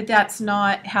 but that's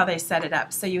not how they set it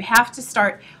up. So you have to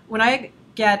start, when I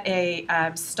get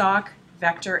a stock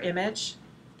vector image,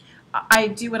 I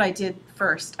do what I did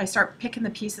first. I start picking the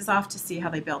pieces off to see how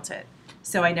they built it,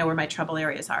 so I know where my trouble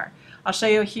areas are. I'll show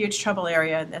you a huge trouble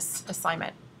area in this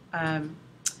assignment.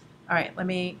 All right, let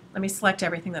me select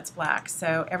everything that's black.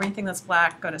 So everything that's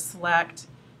black, go to select,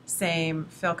 same,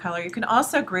 fill color. You can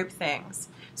also group things.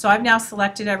 So I've now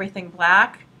selected everything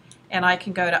black, and I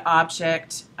can go to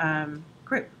object,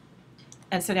 group.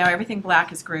 And so now everything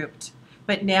black is grouped.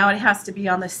 But now it has to be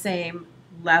on the same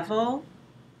level,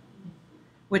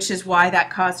 which is why that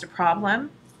caused a problem.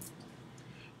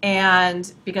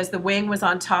 And because the wing was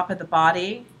on top of the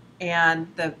body, and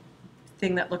the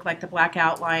thing that looked like the black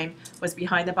outline was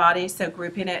behind the body, so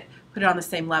grouping it, put it on the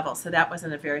same level. So that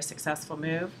wasn't a very successful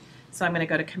move. So I'm going to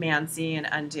go to Command Z and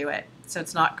undo it. So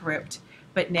it's not grouped,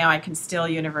 but now I can still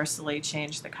universally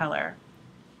change the color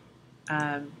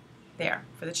there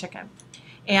for the chicken.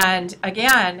 And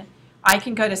again, I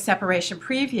can go to separation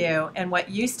preview, and what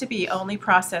used to be only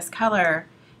process color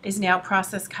is now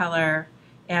process color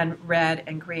and red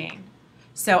and green.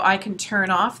 So I can turn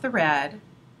off the red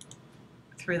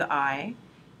through the eye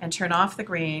and turn off the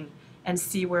green and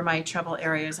see where my trouble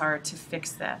areas are to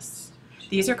fix this.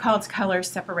 These are called color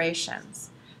separations.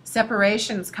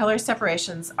 Color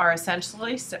separations are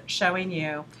essentially showing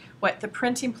you what the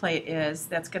printing plate is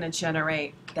that's going to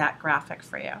generate that graphic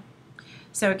for you.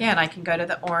 So again, I can go to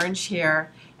the orange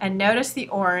here, and notice the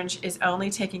orange is only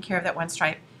taking care of that one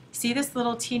stripe. See this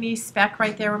little teeny speck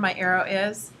right there where my arrow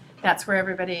is? That's where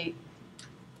everybody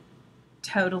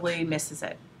totally misses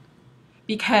it.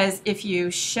 Because if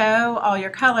you show all your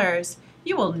colors,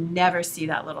 you will never see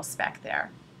that little speck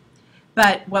there.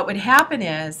 But what would happen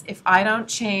is, if I don't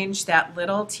change that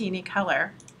little teeny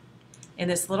color in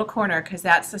this little corner, because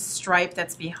that's the stripe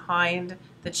that's behind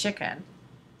the chicken,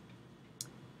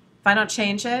 if I don't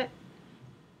change it,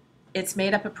 it's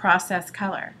made up of process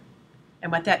color.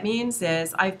 And what that means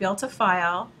is I've built a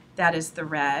file that is the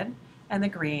red and the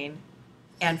green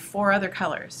and 4 other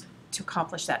colors to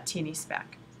accomplish that teeny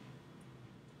speck.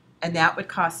 And that would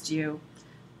cost you,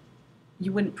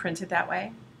 you wouldn't print it that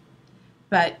way,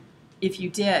 but if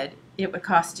you did, it would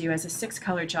cost you as a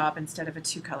 6-color job instead of a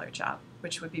 2-color job,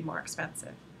 which would be more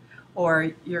expensive.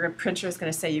 Or your printer is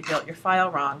going to say you built your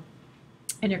file wrong,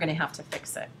 and you're going to have to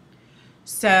fix it.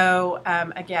 So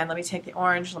again, let me take the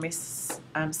orange, let me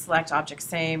select object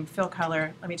same, fill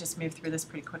color. Let me just move through this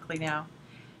pretty quickly now.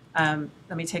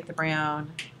 Let me take the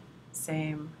brown,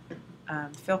 same,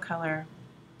 fill color.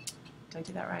 Did I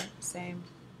do that right? Same,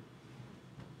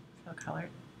 fill color.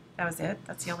 That was it.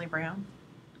 That's the only brown.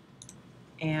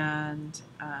 And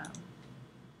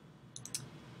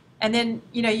then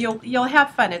you'll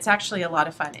have fun. It's actually a lot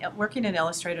of fun. Working in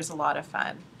Illustrator is a lot of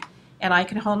fun. And I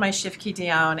can hold my shift key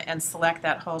down and select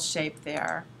that whole shape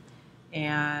there.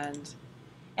 And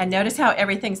notice how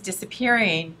everything's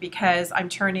disappearing because I'm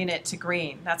turning it to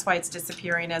green. That's why it's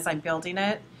disappearing as I'm building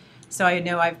it. So I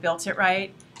know I've built it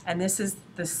right. And this is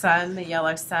the sun, the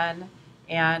yellow sun.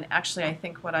 And actually I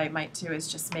think what I might do is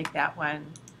just make that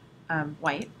one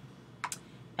white.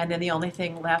 And then the only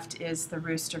thing left is the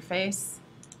rooster face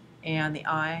and the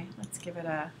eye. Let's give it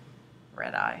a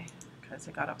red eye because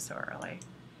it got up so early.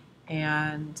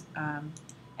 And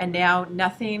now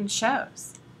nothing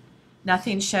shows.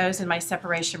 Nothing shows in my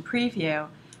separation preview,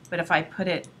 but if I put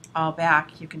it all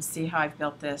back, you can see how I've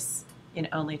built this in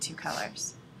only 2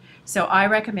 colors. So I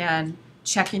recommend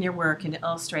checking your work in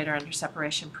Illustrator under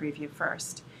separation preview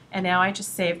first. And now I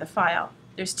just save the file.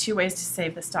 There's 2 ways to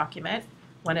save this document.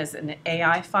 One is an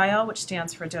AI file, which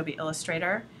stands for Adobe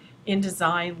Illustrator.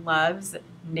 InDesign loves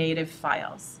native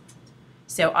files.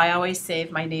 So I always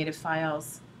save my native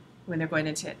files when they're going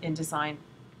into InDesign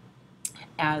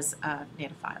as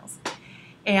native files.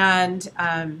 And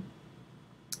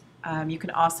you can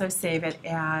also save it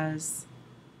as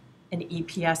an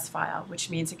EPS file, which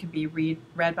means it can be read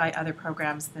by other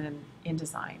programs than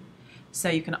InDesign. So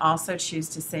you can also choose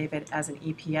to save it as an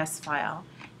EPS file,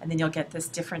 and then you'll get this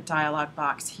different dialog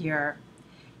box here.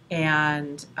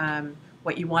 And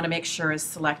what you want to make sure is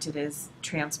selected is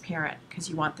transparent, because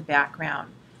you want the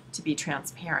background to be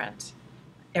transparent.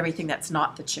 everything that's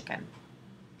not the chicken.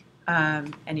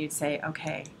 And you'd say,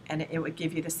 okay, and it would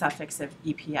give you the suffix of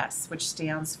EPS, which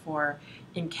stands for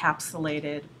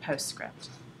encapsulated postscript.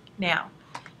 Now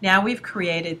we've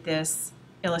created this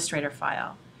Illustrator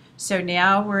file. So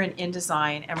now we're in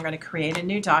InDesign, and we're going to create a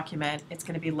new document. It's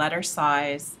going to be letter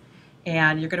size,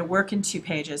 and you're going to work in 2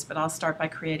 pages, but I'll start by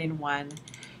creating one.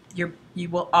 You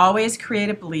will always create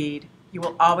a bleed. You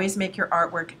will always make your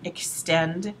artwork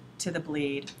extend to the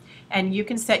bleed. And you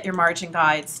can set your margin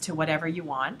guides to whatever you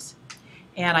want.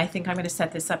 And I think I'm going to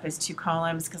set this up as 2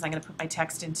 columns because I'm going to put my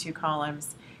text in 2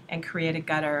 columns and create a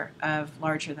gutter of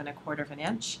larger than 1/4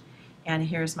 inch. And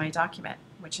here's my document,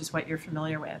 which is what you're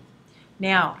familiar with.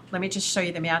 Now, let me just show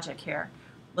you the magic here.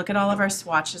 Look at all of our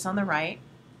swatches on the right.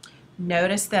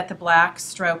 Notice that the black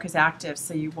stroke is active,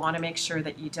 so you want to make sure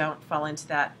that you don't fall into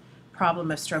that problem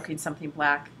of stroking something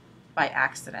black by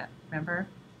accident, remember?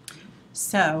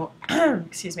 So,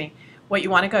 excuse me, what you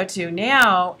want to go to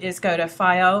now is go to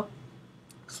File,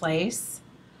 Place,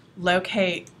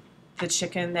 locate the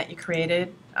chicken that you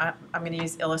created. I'm going to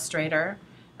use Illustrator.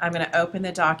 I'm going to open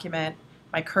the document.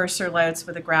 My cursor loads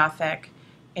with a graphic,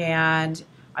 and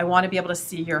I want to be able to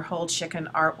see your whole chicken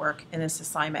artwork in this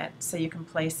assignment so you can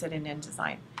place it in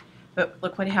InDesign. But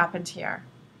look what happened here.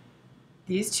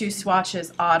 These 2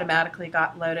 swatches automatically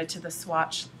got loaded to the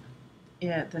swatch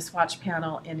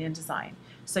panel in InDesign.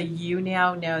 So you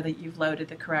now know that you've loaded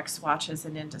the correct swatches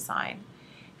in InDesign,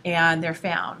 and they're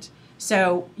found.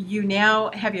 So you now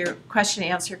have your question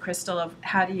answered, Crystal, of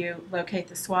how do you locate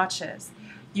the swatches.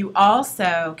 You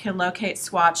also can locate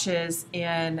swatches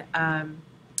in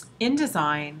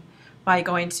InDesign by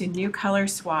going to New Color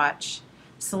Swatch,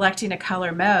 selecting a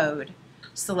color mode,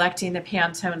 selecting the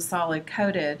Pantone Solid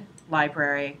Coded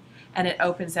library, and it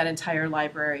opens that entire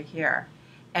library here.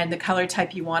 And the color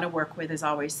type you want to work with is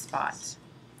always Spot.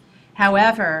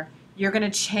 However, you're going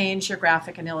to change your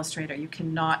graphic in Illustrator. You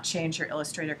cannot change your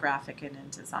Illustrator graphic in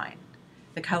InDesign.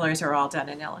 The colors are all done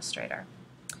in Illustrator.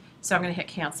 So I'm going to hit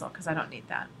cancel because I don't need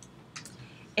that.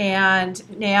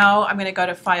 And now I'm going to go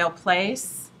to File,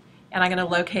 Place, and I'm going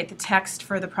to locate the text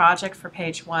for the project for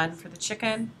page 1 for the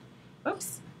chicken.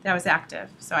 Oops, that was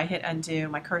active. So I hit undo.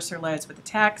 My cursor loads with the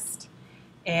text,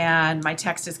 and my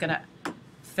text is going to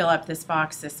fill up this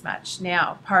box this much.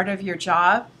 Now, part of your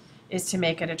job is to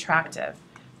make it attractive.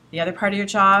 The other part of your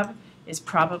job is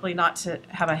probably not to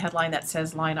have a headline that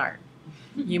says line art.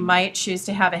 You might choose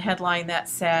to have a headline that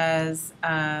says,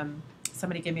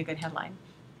 somebody give me a good headline.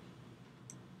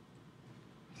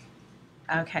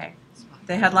 Okay,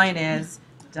 the headline is,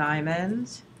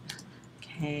 Diamond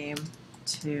came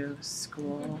to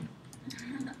school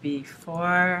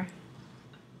before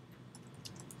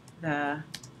the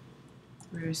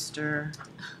rooster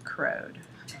crowed.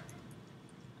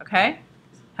 Okay,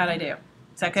 how'd I do?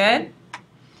 Is that good?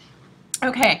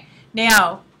 Okay,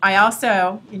 now I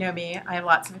also, you know me, I have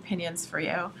lots of opinions for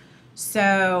you.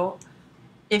 So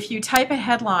if you type a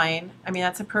headline, I mean,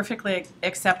 that's a perfectly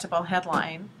acceptable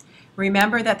headline.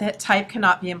 Remember that the type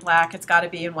cannot be in black. It's got to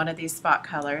be in one of these spot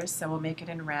colors. So we'll make it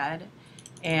in red,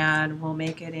 and we'll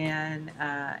make it in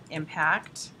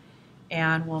impact,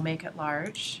 and we'll make it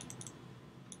large.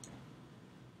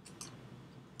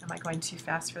 Am I going too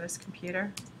fast for this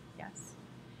computer? Yes.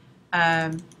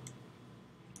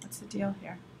 What's the deal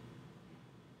here?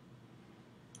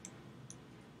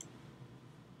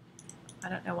 I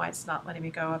don't know why it's not letting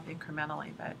me go up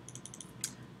incrementally, but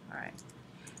all right.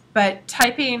 But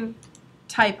typing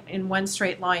type in one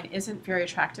straight line isn't very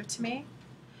attractive to me.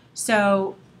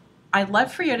 So I'd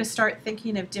love for you to start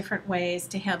thinking of different ways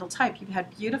to handle type. You've had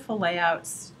beautiful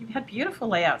layouts. You've had beautiful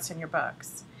layouts in your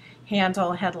books.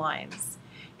 Handle headlines.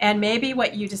 And maybe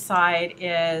what you decide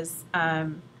is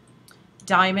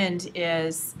Diamond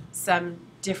is some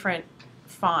different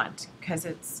font because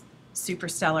it's super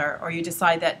stellar, or you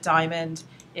decide that Diamond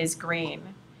is green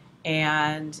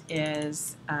and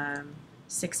is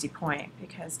 60 point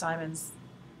because Diamond's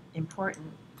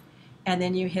important. And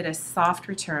then you hit a soft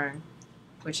return,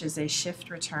 which is a shift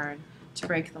return to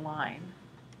break the line.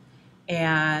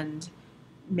 And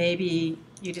maybe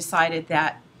you decided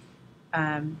that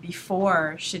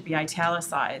before should be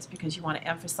italicized because you want to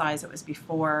emphasize it was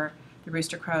before the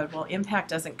rooster crowed. Well, impact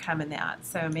doesn't come in that.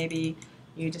 So maybe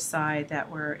you decide that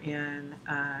we're in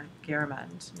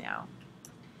Garamond now.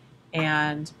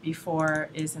 And before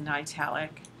is an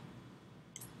italic.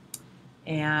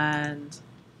 And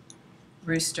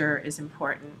rooster is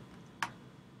important.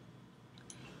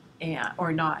 And,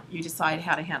 or not. You decide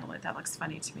how to handle it. That looks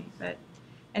funny to me. But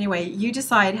anyway, you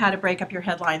decide how to break up your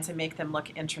headlines and make them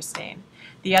look interesting.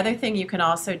 The other thing you can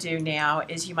also do now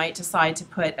is you might decide to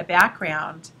put a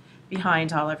background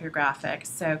behind all of your graphics.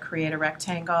 So create a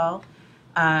rectangle,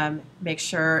 make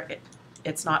sure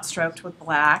it's not stroked with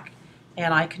black,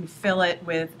 and I can fill it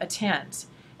with a tint.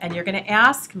 And you're going to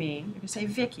ask me, you're going to say,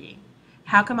 Vicki,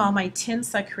 how come all my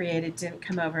tints I created didn't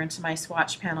come over into my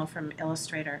swatch panel from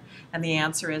Illustrator? And the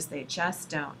answer is they just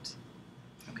don't.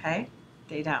 Okay?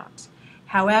 They don't.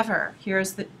 However,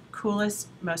 here's the coolest,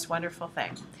 most wonderful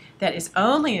thing that is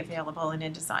only available in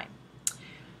InDesign.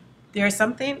 There's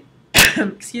something,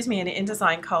 excuse me, in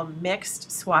InDesign called mixed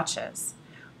swatches,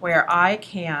 where I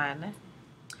can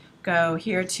go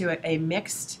here to a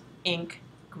mixed ink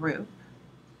group,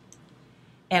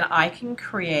 and I can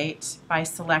create by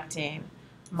selecting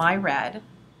my red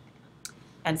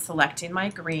and selecting my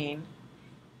green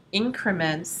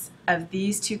increments of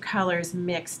these two colors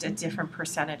mixed at different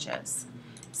percentages.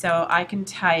 So I can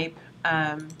type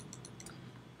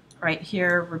right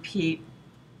here, repeat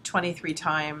 23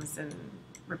 times, and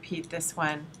repeat this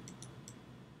one,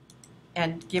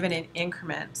 and give it an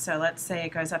increment. So let's say it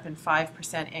goes up in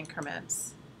 5%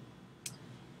 increments.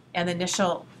 And the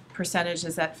initial percentage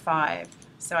is at 5.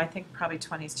 So I think probably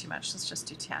 20 is too much. Let's just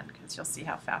do 10 because you'll see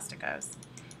how fast it goes.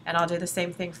 And I'll do the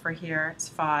same thing for here. It's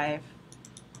 5.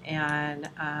 And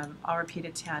I'll repeat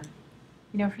it 10.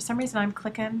 You know, for some reason I'm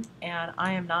clicking and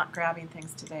I am not grabbing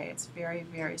things today. It's very,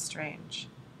 very strange.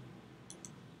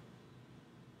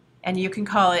 And you can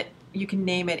call it, you can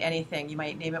name it anything. You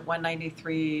might name it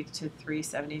 193 to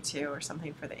 372 or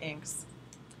something for the inks.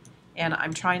 And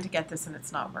I'm trying to get this and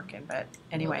it's not working, but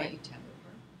anyway.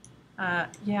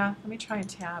 Yeah, let me try and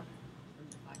tab.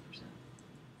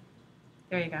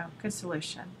 There you go. Good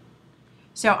solution.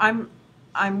 So I'm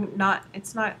not,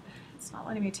 it's not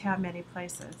letting me tab many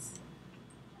places.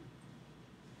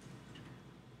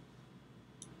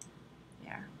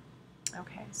 There.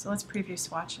 Okay, so let's preview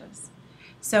swatches.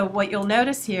 So what you'll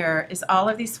notice here is all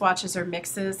of these swatches are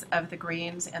mixes of the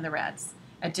greens and the reds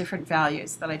at different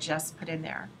values that I just put in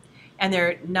there. And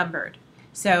they're numbered.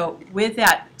 So with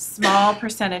that small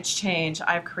percentage change,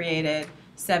 I've created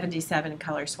 77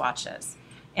 color swatches.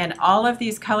 And all of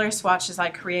these color swatches I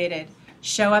created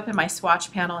show up in my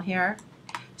swatch panel here.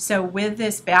 So with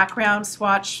this background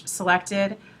swatch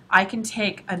selected, I can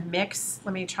take a mix.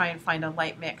 Let me try and find a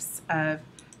light mix of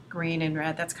green and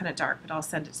red. That's kind of dark, but I'll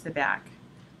send it to the back.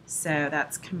 So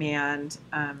that's Command,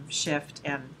 Shift,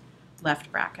 and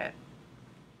left bracket.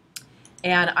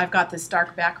 And I've got this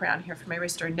dark background here for my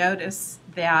wrister. Notice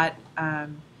that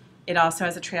it also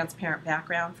has a transparent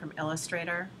background from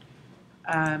Illustrator.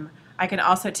 I can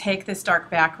also take this dark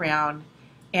background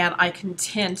and I can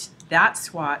tint that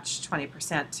swatch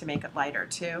 20% to make it lighter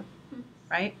too,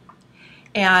 right?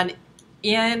 And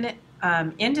in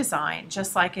InDesign,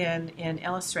 just like in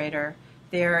Illustrator,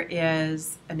 there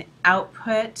is an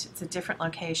output. It's a different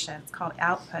location. It's called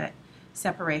Output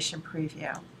Separation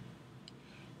Preview.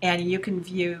 And you can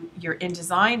view your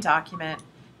InDesign document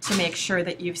to make sure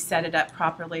that you've set it up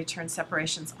properly, turn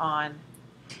separations on.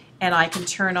 And I can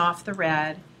turn off the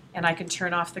red, and I can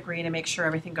turn off the green and make sure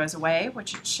everything goes away,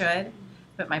 which it should,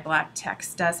 but my black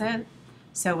text doesn't.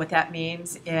 So what that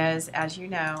means is, as you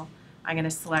know, I'm going to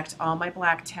select all my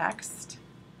black text,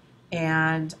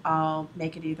 and I'll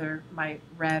make it either my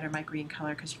red or my green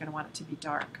color because you're going to want it to be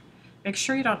dark. Make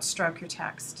sure you don't stroke your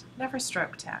text. Never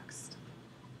stroke text.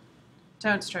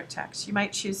 Don't stroke text. You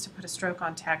might choose to put a stroke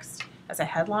on text as a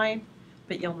headline,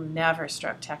 but you'll never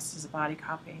stroke text as a body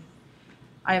copy.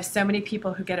 I have so many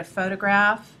people who get a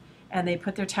photograph and they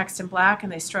put their text in black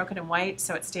and they stroke it in white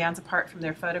so it stands apart from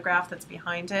their photograph that's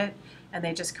behind it, and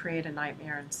they just create a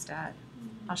nightmare instead.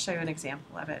 I'll show you an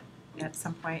example of it at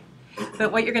some point.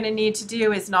 But what you're going to need to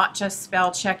do is not just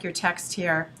spell check your text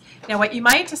here. Now what you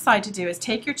might decide to do is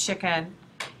take your chicken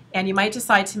and you might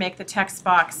decide to make the text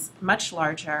box much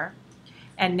larger,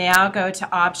 and now go to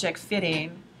object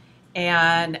fitting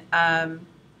and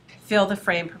fill the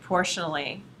frame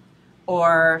proportionally,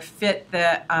 or fit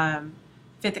the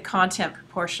content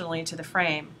proportionally to the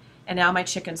frame. And now my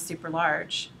chicken's super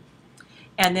large.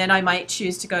 And then I might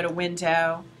choose to go to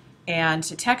Window and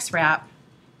to Text Wrap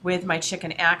with my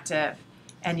chicken active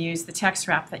and use the text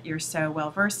wrap that you're so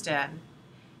well versed in.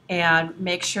 And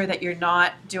make sure that you're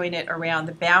not doing it around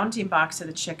the bounding box of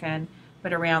the chicken,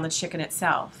 but around the chicken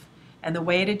itself. And the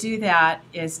way to do that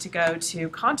is to go to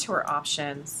Contour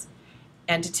Options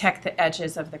and detect the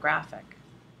edges of the graphic.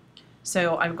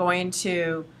 So I'm going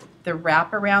to the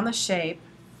wrap around the shape.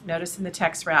 Notice in the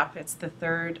text wrap, it's the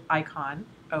third icon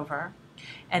over.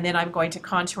 And then I'm going to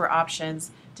Contour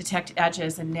Options, detect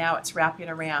edges, and now it's wrapping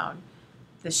around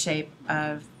the shape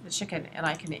of the chicken, and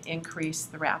I can increase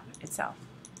the wrap itself.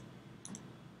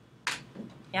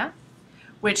 Yeah?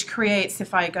 Which creates,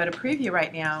 if I go to preview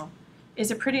right now,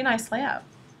 is a pretty nice layout,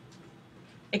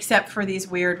 except for these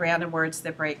weird random words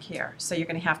that break here. So you're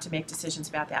going to have to make decisions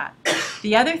about that.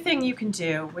 The other thing you can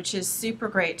do, which is super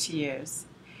great to use,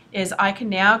 is I can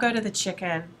now go to the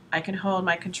chicken, I can hold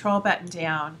my control button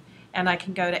down, and I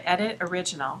can go to Edit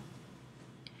Original.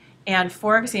 And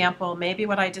for example, maybe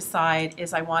what I decide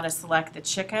is I want to select the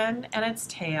chicken and its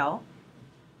tail,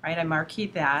 right? I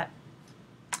marqueed that.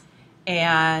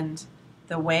 And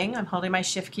the wing, I'm holding my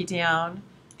shift key down,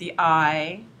 the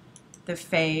eye, the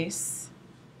face,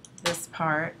 this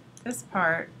part,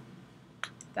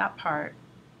 that part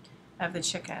of the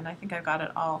chicken. I think I've got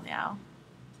it all now.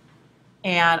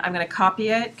 And I'm going to copy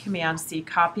it, Command-C,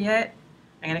 copy it.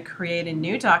 I'm going to create a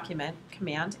new document,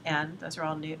 Command-N. Those are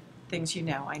all new things you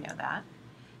know, I know that.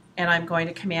 And I'm going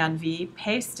to Command-V,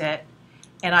 paste it,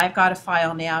 and I've got a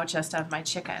file now just of my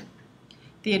chicken.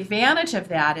 The advantage of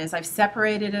that is I've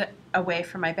separated it away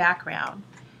from my background.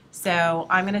 So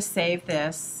I'm going to save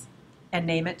this and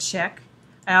name it Chick.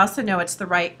 I also know it's the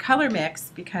right color mix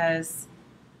because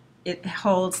it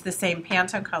holds the same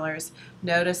Pantone colors.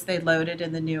 Notice they loaded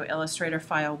in the new Illustrator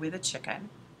file with a chicken.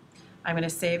 I'm going to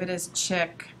save it as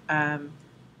Chick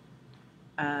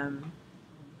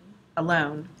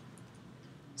alone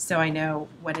so I know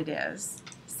what it is.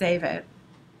 Save it.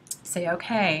 Say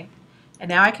OK. And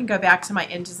now I can go back to my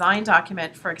InDesign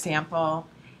document, for example,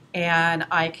 and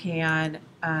I can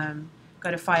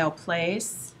go to File,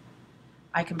 Place.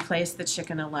 I can place the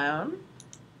chicken alone.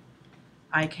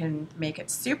 I can make it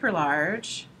super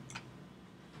large.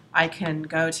 I can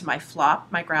go to my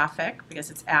flop, my graphic, because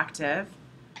it's active.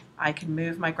 I can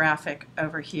move my graphic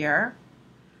over here.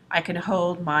 I can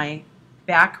hold my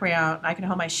background, I can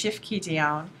hold my shift key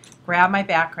down, grab my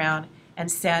background,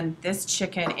 and send this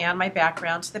chicken and my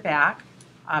background to the back.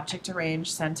 Object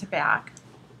Arrange, send to back.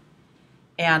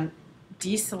 And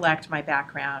deselect my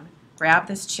background, grab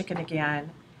this chicken again,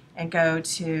 and go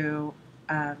to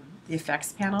the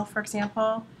effects panel, for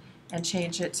example, and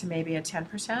change it to maybe a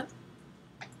 10%.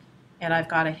 And I've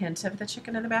got a hint of the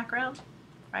chicken in the background,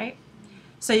 right?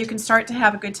 So you can start to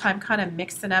have a good time kind of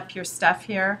mixing up your stuff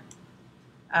here.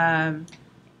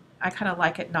 I kind of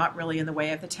like it not really in the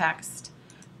way of the text.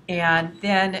 And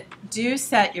then do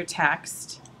set your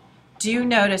text. Do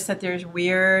notice that there's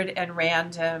weird and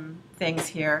random things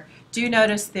here. Do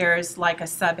notice there's like a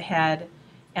subhead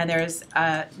and there's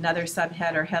another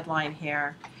subhead or headline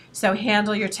here. So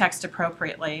handle your text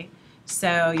appropriately.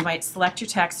 So you might select your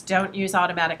text. Don't use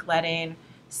automatic leading.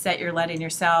 Set your leading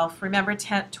yourself. Remember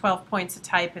 12 points of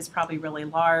type is probably really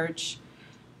large.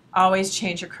 Always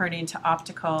change your kerning to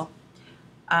optical.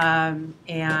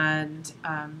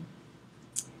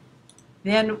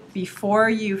 Then before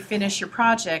you finish your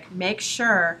project, make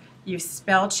sure you've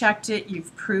spell checked it,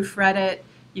 you've proofread it,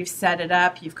 you've set it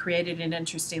up, you've created an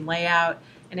interesting layout,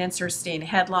 an interesting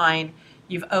headline,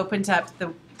 you've opened up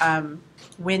the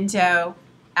window,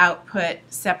 output,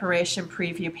 separation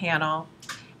preview panel,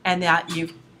 and that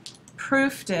you've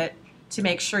proofed it to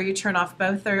make sure you turn off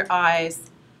both their eyes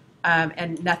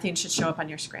and nothing should show up on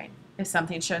your screen. If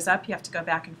something shows up, you have to go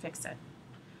back and fix it.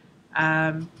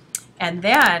 And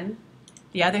then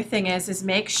the other thing is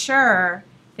make sure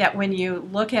that when you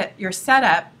look at your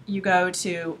setup, you go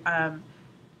to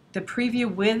the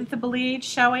preview with the bleed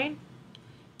showing,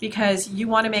 because you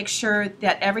want to make sure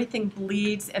that everything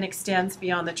bleeds and extends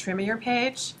beyond the trim of your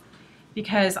page,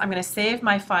 because I'm going to save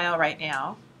my file right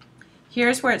now.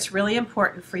 Here's where it's really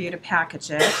important for you to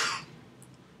package it.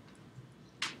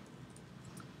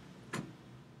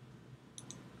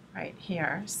 Right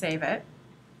here, save it.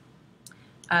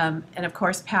 And of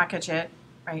course package it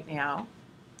right now.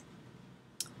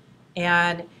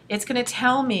 And it's going to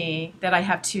tell me that I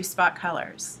have 2 spot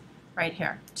colors right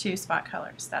here, 2 spot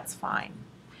colors. That's fine.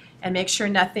 And make sure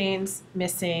nothing's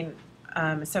missing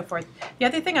and so forth. The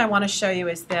other thing I want to show you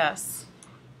is this.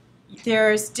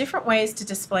 There's different ways to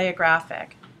display a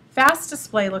graphic. Fast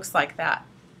display looks like that.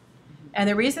 And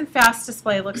the reason fast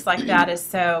display looks like that is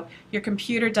so your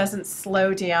computer doesn't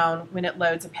slow down when it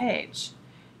loads a page.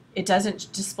 It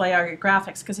doesn't display all your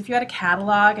graphics, because if you had a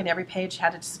catalog and every page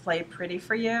had to display pretty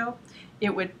for you,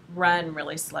 it would run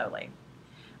really slowly.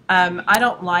 I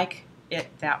don't like it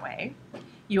that way.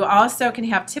 You also can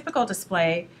have typical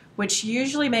display, which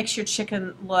usually makes your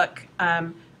chicken look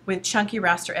with chunky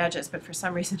raster edges, but for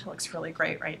some reason it looks really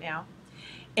great right now.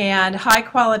 And high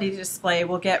quality display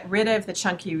will get rid of the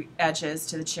chunky edges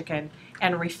to the chicken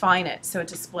and refine it so it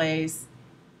displays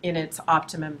in its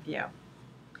optimum view.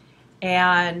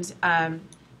 And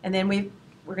then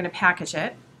we're going to package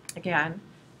it. Again,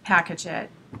 package it.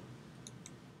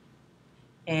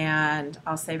 And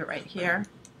I'll save it right here.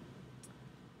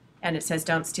 and it says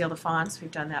don't steal the fonts.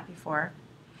 We've done that before.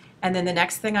 And then the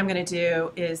next thing I'm going to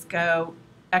do is go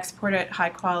export it high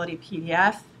quality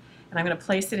PDF, and I'm going to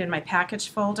place it in my package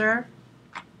folder.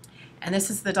 And this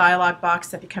is the dialog box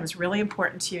that becomes really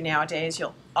important to you nowadays.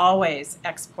 You'll always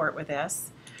export with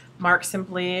this. Marks and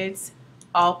bleeds,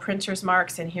 all printers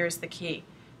marks, and here's the key,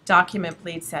 document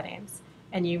bleed settings.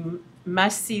 And you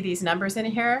must see these numbers in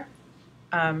here,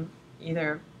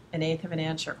 either 1/8 of an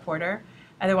inch or 1/4.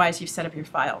 Otherwise, you've set up your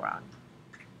file wrong.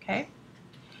 Okay?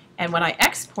 And when I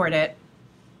export it,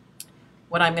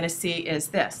 what I'm going to see is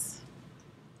this.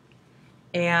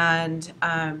 And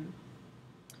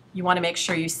you want to make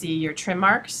sure you see your trim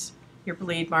marks, your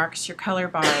bleed marks, your color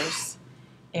bars,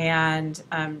 and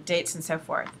dates and so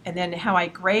forth. And then how I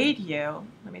grade you,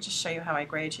 let me just show you how I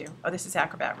grade you. Oh, this is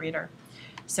Acrobat Reader.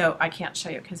 So I can't show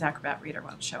you because Acrobat Reader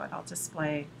won't show it. I'll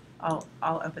display, I'll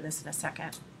open this in a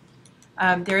second.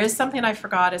 There is something I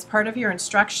forgot as part of your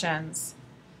instructions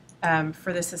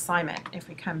for this assignment, if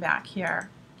we come back here.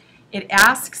 It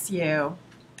asks you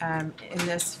in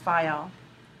this file,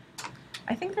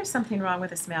 I think there's something wrong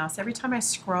with this mouse. Every time I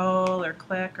scroll or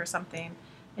click or something,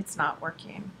 it's not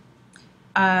working.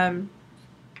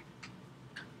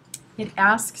 It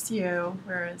asks you,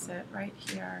 where is it? Right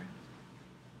here.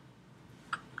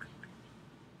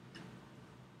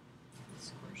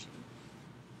 Score sheet.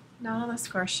 Not on the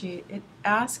score sheet. It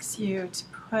asks you to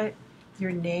put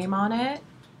your name on it,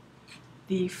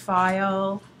 the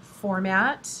file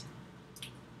format,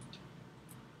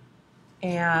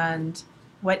 and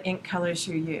what ink colors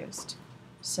you used.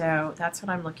 So that's what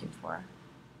I'm looking for.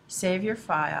 Save your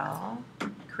file,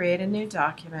 create a new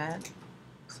document,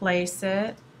 place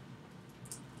it,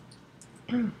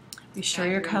 be sure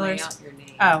your colors. Layout, your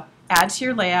name. Oh, add to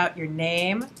your layout your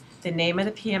name, the name of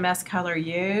the PMS color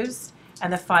used,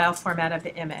 and the file format of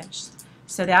the image.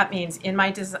 So that means in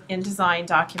my InDesign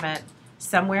document,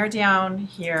 somewhere down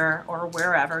here or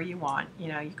wherever you want, you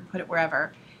know, you can put it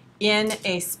wherever, in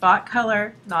a spot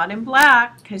color, not in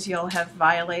black, because you'll have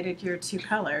violated your 2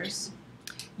 colors,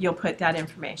 you'll put that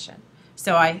information.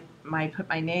 So I put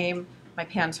my name, my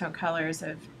Pantone colors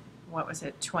of, what was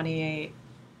it,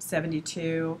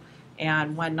 2872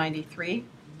 and 193.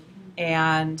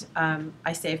 And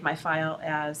I save my file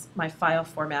as, my file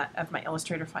format of my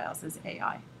Illustrator files as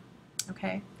AI.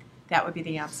 Okay? That would be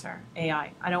the answer,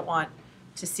 AI. I don't want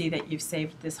to see that you've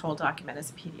saved this whole document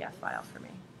as a PDF file for me.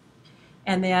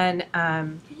 And then,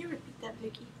 Can you repeat that,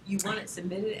 Vicki? You want it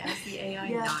submitted as the AI,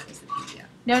 Yeah. not as the PDF.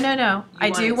 no. You I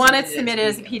do want it submitted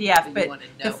as a PDF, you but want to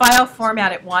the know. file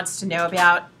format it wants to know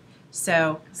about.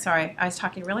 So, sorry, I was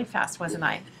talking really fast, wasn't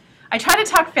I? I try to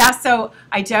talk fast, so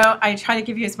I try to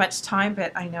give you as much time,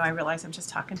 but I know I realize I'm just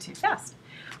talking too fast.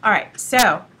 All right,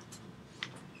 so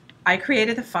I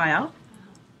created the file.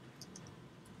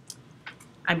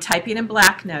 I'm typing in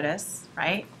black, notice,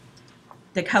 right?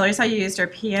 The colors I used are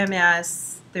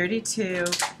PMS 32,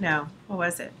 no, what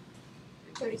was it?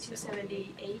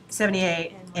 3278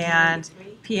 78 and and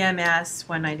 193. PMS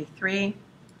 193.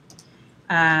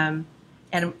 And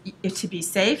to be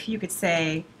safe, you could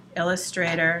say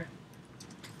Illustrator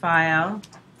file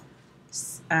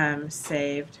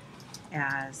saved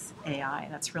as AI.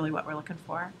 That's really what we're looking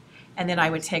for. And then I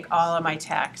would take all of my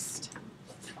text.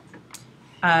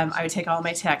 I would take all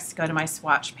my text, go to my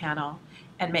swatch panel,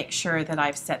 and make sure that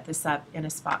I've set this up in a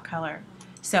spot color.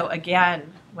 So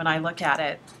again, when I look at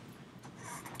it,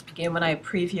 again, when I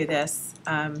preview this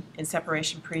in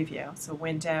separation preview, so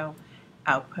window,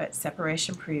 output,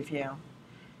 separation preview,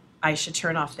 I should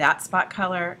turn off that spot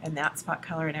color, and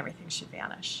everything should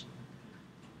vanish,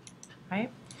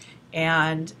 right?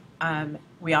 And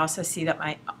we also see that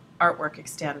my artwork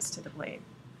extends to the blade.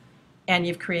 And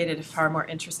you've created a far more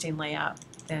interesting layout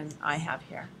than I have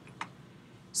here.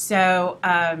 So,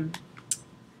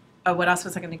 what else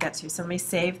was I going to get to? So let me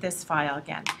save this file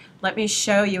again. Let me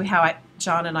show you how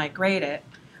John and I grade it.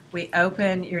 We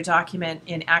open your document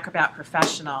in Acrobat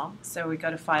Professional. So we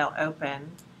go to File,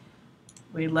 Open.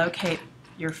 We locate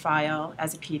your file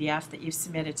as a PDF that you've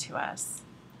submitted to us.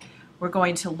 We're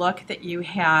going to look that you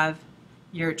have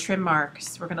your trim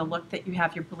marks. We're going to look that you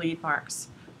have your bleed marks.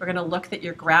 We're going to look that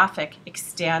your graphic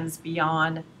extends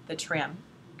beyond the trim,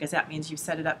 because that means you've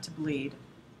set it up to bleed.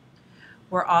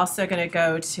 We're also going to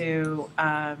go to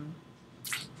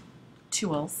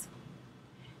Tools,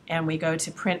 and we go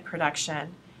to Print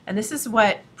Production. And this is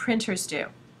what printers do.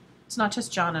 It's not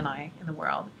just John and I in the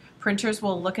world. Printers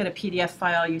will look at a PDF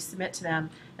file you submit to them,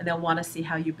 and they'll want to see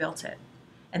how you built it.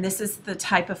 And this is the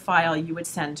type of file you would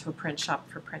send to a print shop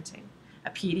for printing. A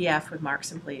PDF with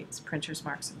marks and bleeds, printer's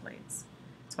marks and bleeds.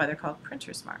 That's why they're called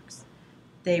printer's marks.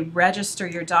 They register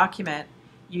your document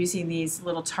using these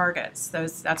little targets.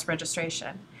 That's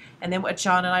registration. And then what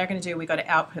John and I are going to do, we go to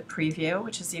output preview,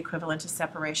 which is the equivalent to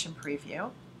separation preview.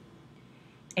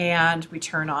 And we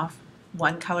turn off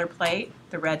one color plate.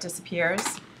 The red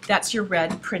disappears. That's your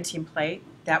red printing plate.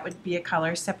 That would be a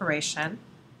color separation.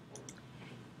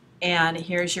 And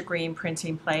here's your green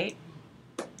printing plate.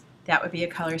 That would be a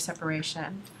color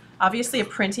separation. Obviously, a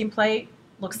printing plate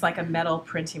looks like a metal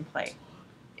printing plate.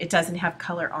 It doesn't have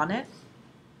color on it,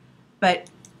 but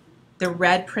the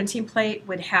red printing plate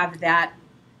would have that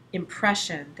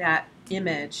impression, that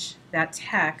image, that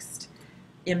text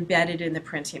embedded in the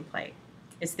printing plate.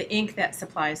 It's the ink that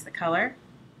supplies the color,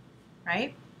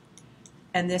 right?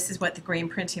 And this is what the green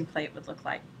printing plate would look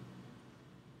like.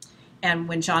 And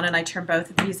when John and I turn both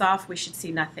of these off, we should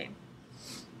see nothing.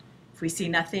 If we see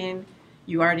nothing,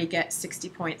 you already get 60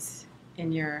 points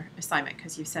in your assignment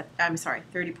because you said,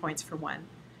 30 points for one,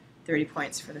 30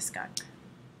 points for the skunk.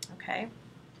 Okay?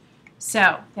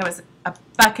 So that was a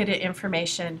bucket of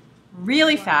information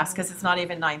really fast because it's not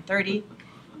even 9:30.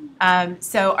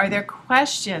 So are there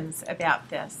questions about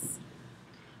this?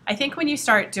 I think when you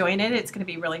start doing it, it's going to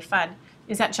be really fun.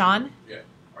 Is that John? Yeah.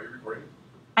 Are you recording?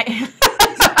 I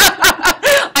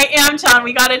am, John.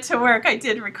 We got it to work. I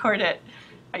did record it.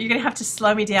 You're going to have to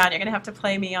slow me down. You're going to have to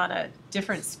play me on a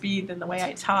different speed than the way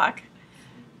I talk.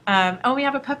 Oh, we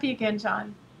have a puppy again,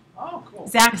 John. Oh, cool.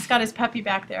 Zach's got his puppy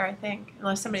back there, I think,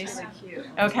 unless somebody's... Really cute.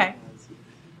 Okay.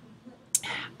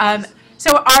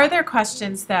 So are there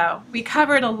questions, though? We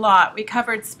covered a lot. We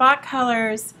covered spot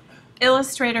colors,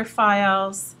 Illustrator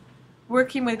files,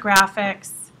 working with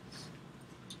graphics.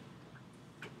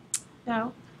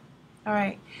 No? All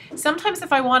right. Sometimes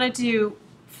if I want to do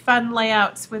fun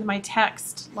layouts with my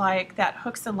text like that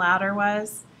hooks and ladder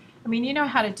was, I mean, you know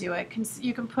how to do it.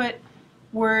 You can put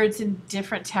words in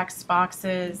different text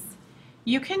boxes.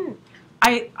 You can,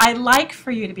 I like for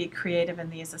you to be creative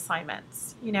in these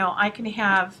assignments. You know, I can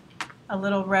have a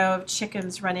little row of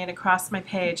chickens running across my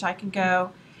page. I can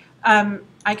go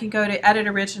to Edit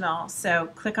Original. So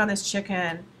click on this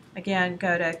chicken. Again,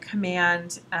 go to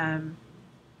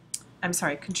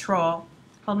Control.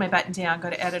 Hold my button down, go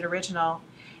to Edit Original.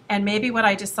 And maybe what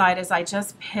I decide is I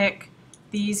just pick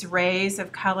these rays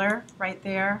of color right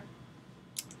there.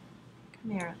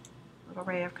 Come here, little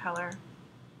ray of color.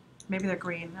 Maybe they're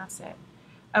green, that's it.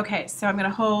 Okay, so I'm going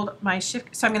to hold my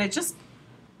shift. So I'm going to just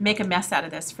make a mess out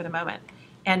of this for the moment.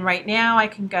 And right now I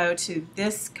can go to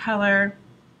this color,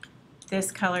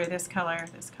 this color, this color,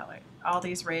 this color, all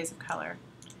these rays of color,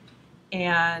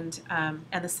 and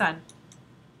the sun,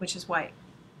 which is white,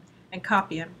 and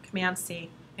copy them, Command-C,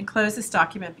 and close this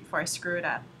document before I screw it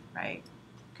up, right?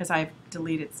 Because I've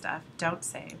deleted stuff. Don't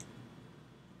save.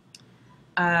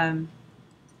 And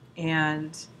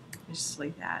just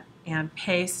leave that. And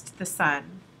paste the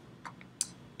sun.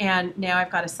 And now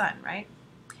I've got a sun, right?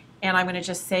 And I'm going to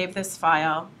just save this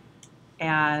file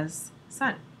as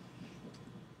sun.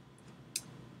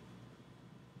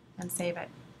 And save it.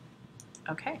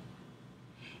 Okay.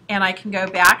 And I can go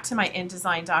back to my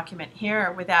InDesign document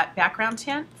here with that background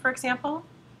tint, for example.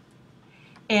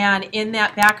 And in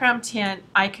that background tint,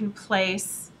 I can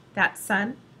place that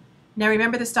sun. Now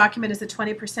remember, this document is a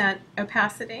 20%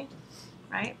 opacity,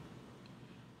 right?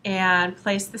 And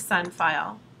place the sun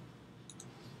file.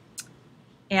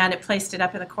 And it placed it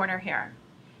up in the corner here.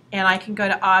 And I can go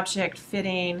to Object,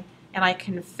 Fitting, and I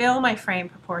can fill my frame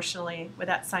proportionally with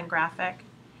that sun graphic.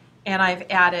 And I've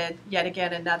added, yet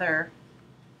again, another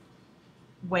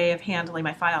way of handling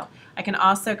my file. I can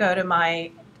also go to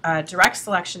my direct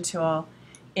selection tool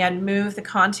and move the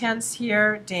contents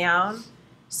here down.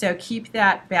 So keep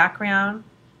that background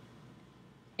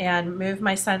and move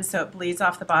my sun so it bleeds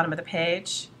off the bottom of the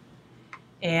page.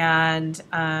 And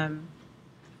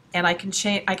I can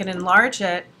change. I can enlarge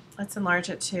it. Let's enlarge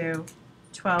it to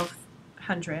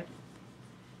 1200.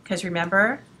 Because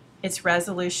remember, it's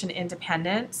resolution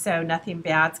independent, so nothing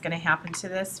bad's going to happen to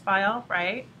this file,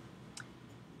 right?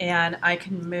 And I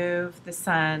can move the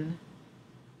sun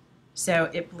so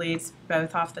it bleeds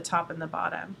both off the top and the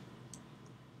bottom.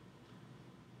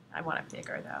 I want it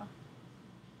bigger though.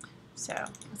 So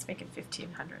let's make it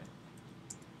 1500.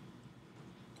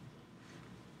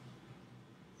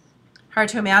 Hard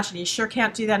to imagine. You sure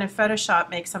can't do that in Photoshop,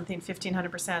 make something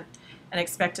 1500% and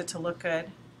expect it to look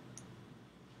good.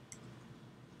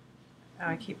 Oh,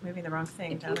 I keep moving the wrong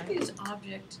thing, don't I? If you use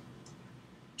object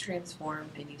transform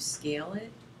and you scale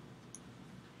it.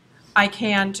 I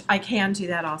can do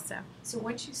that also. So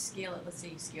once you scale it, let's say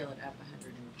you scale it up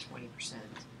 120%.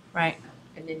 Right.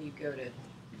 And then you go to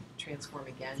transform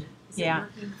again. Is Yeah.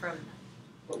 it working from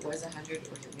what was 100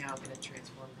 or is it now going to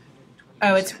transform to 120%?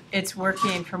 Oh, it's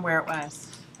working from where it was.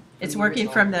 It's the working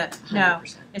result, from the, no,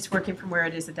 100%. it's working from where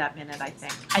it is at that minute, I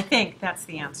think. I think that's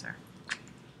the answer.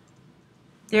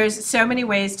 There's so many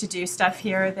ways to do stuff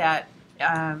here that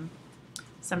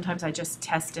sometimes I just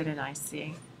test it and I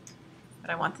see. But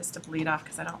I want this to bleed off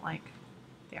because I don't like,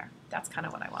 there, that's kind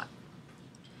of what I want.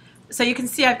 So you can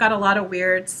see I've got a lot of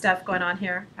weird stuff going on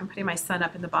here. I'm putting my sun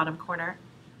up in the bottom corner.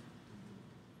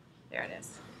 There it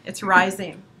is. It's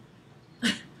rising.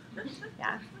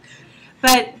 Yeah.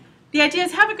 But the idea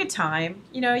is have a good time.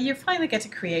 You know, you finally get to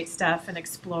create stuff and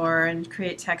explore and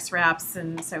create text wraps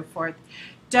and so forth.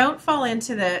 Don't fall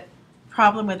into the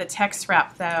problem with a text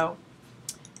wrap, though,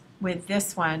 with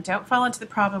this one. Don't fall into the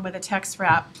problem with a text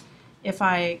wrap if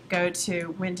I go to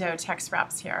Window Text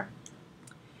Wraps here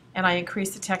and I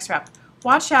increase the text wrap.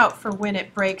 Watch out for when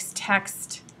it breaks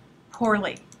text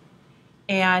poorly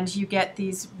and you get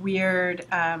these weird,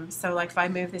 so like if I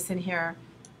move this in here,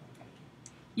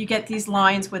 you get these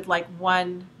lines with like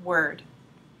one word.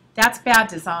 That's bad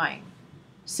design.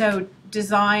 So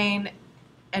design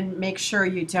and make sure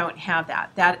you don't have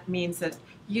that. That means that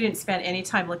you didn't spend any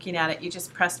time looking at it. You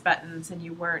just pressed buttons and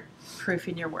you weren't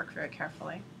proofing your work very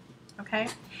carefully. Okay?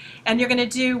 And you're going to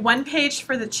do one page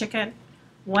for the chicken,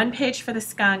 one page for the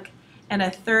skunk, and a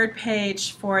third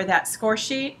page for that score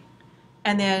sheet.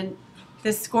 And then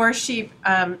the score sheet,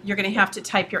 you're going to have to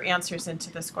type your answers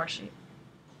into the score sheet.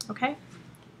 Okay?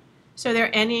 So are there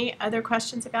any other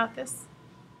questions about this?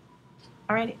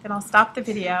 Alrighty, then I'll stop the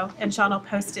video and Sean will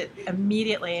post it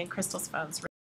immediately in Crystal's phones.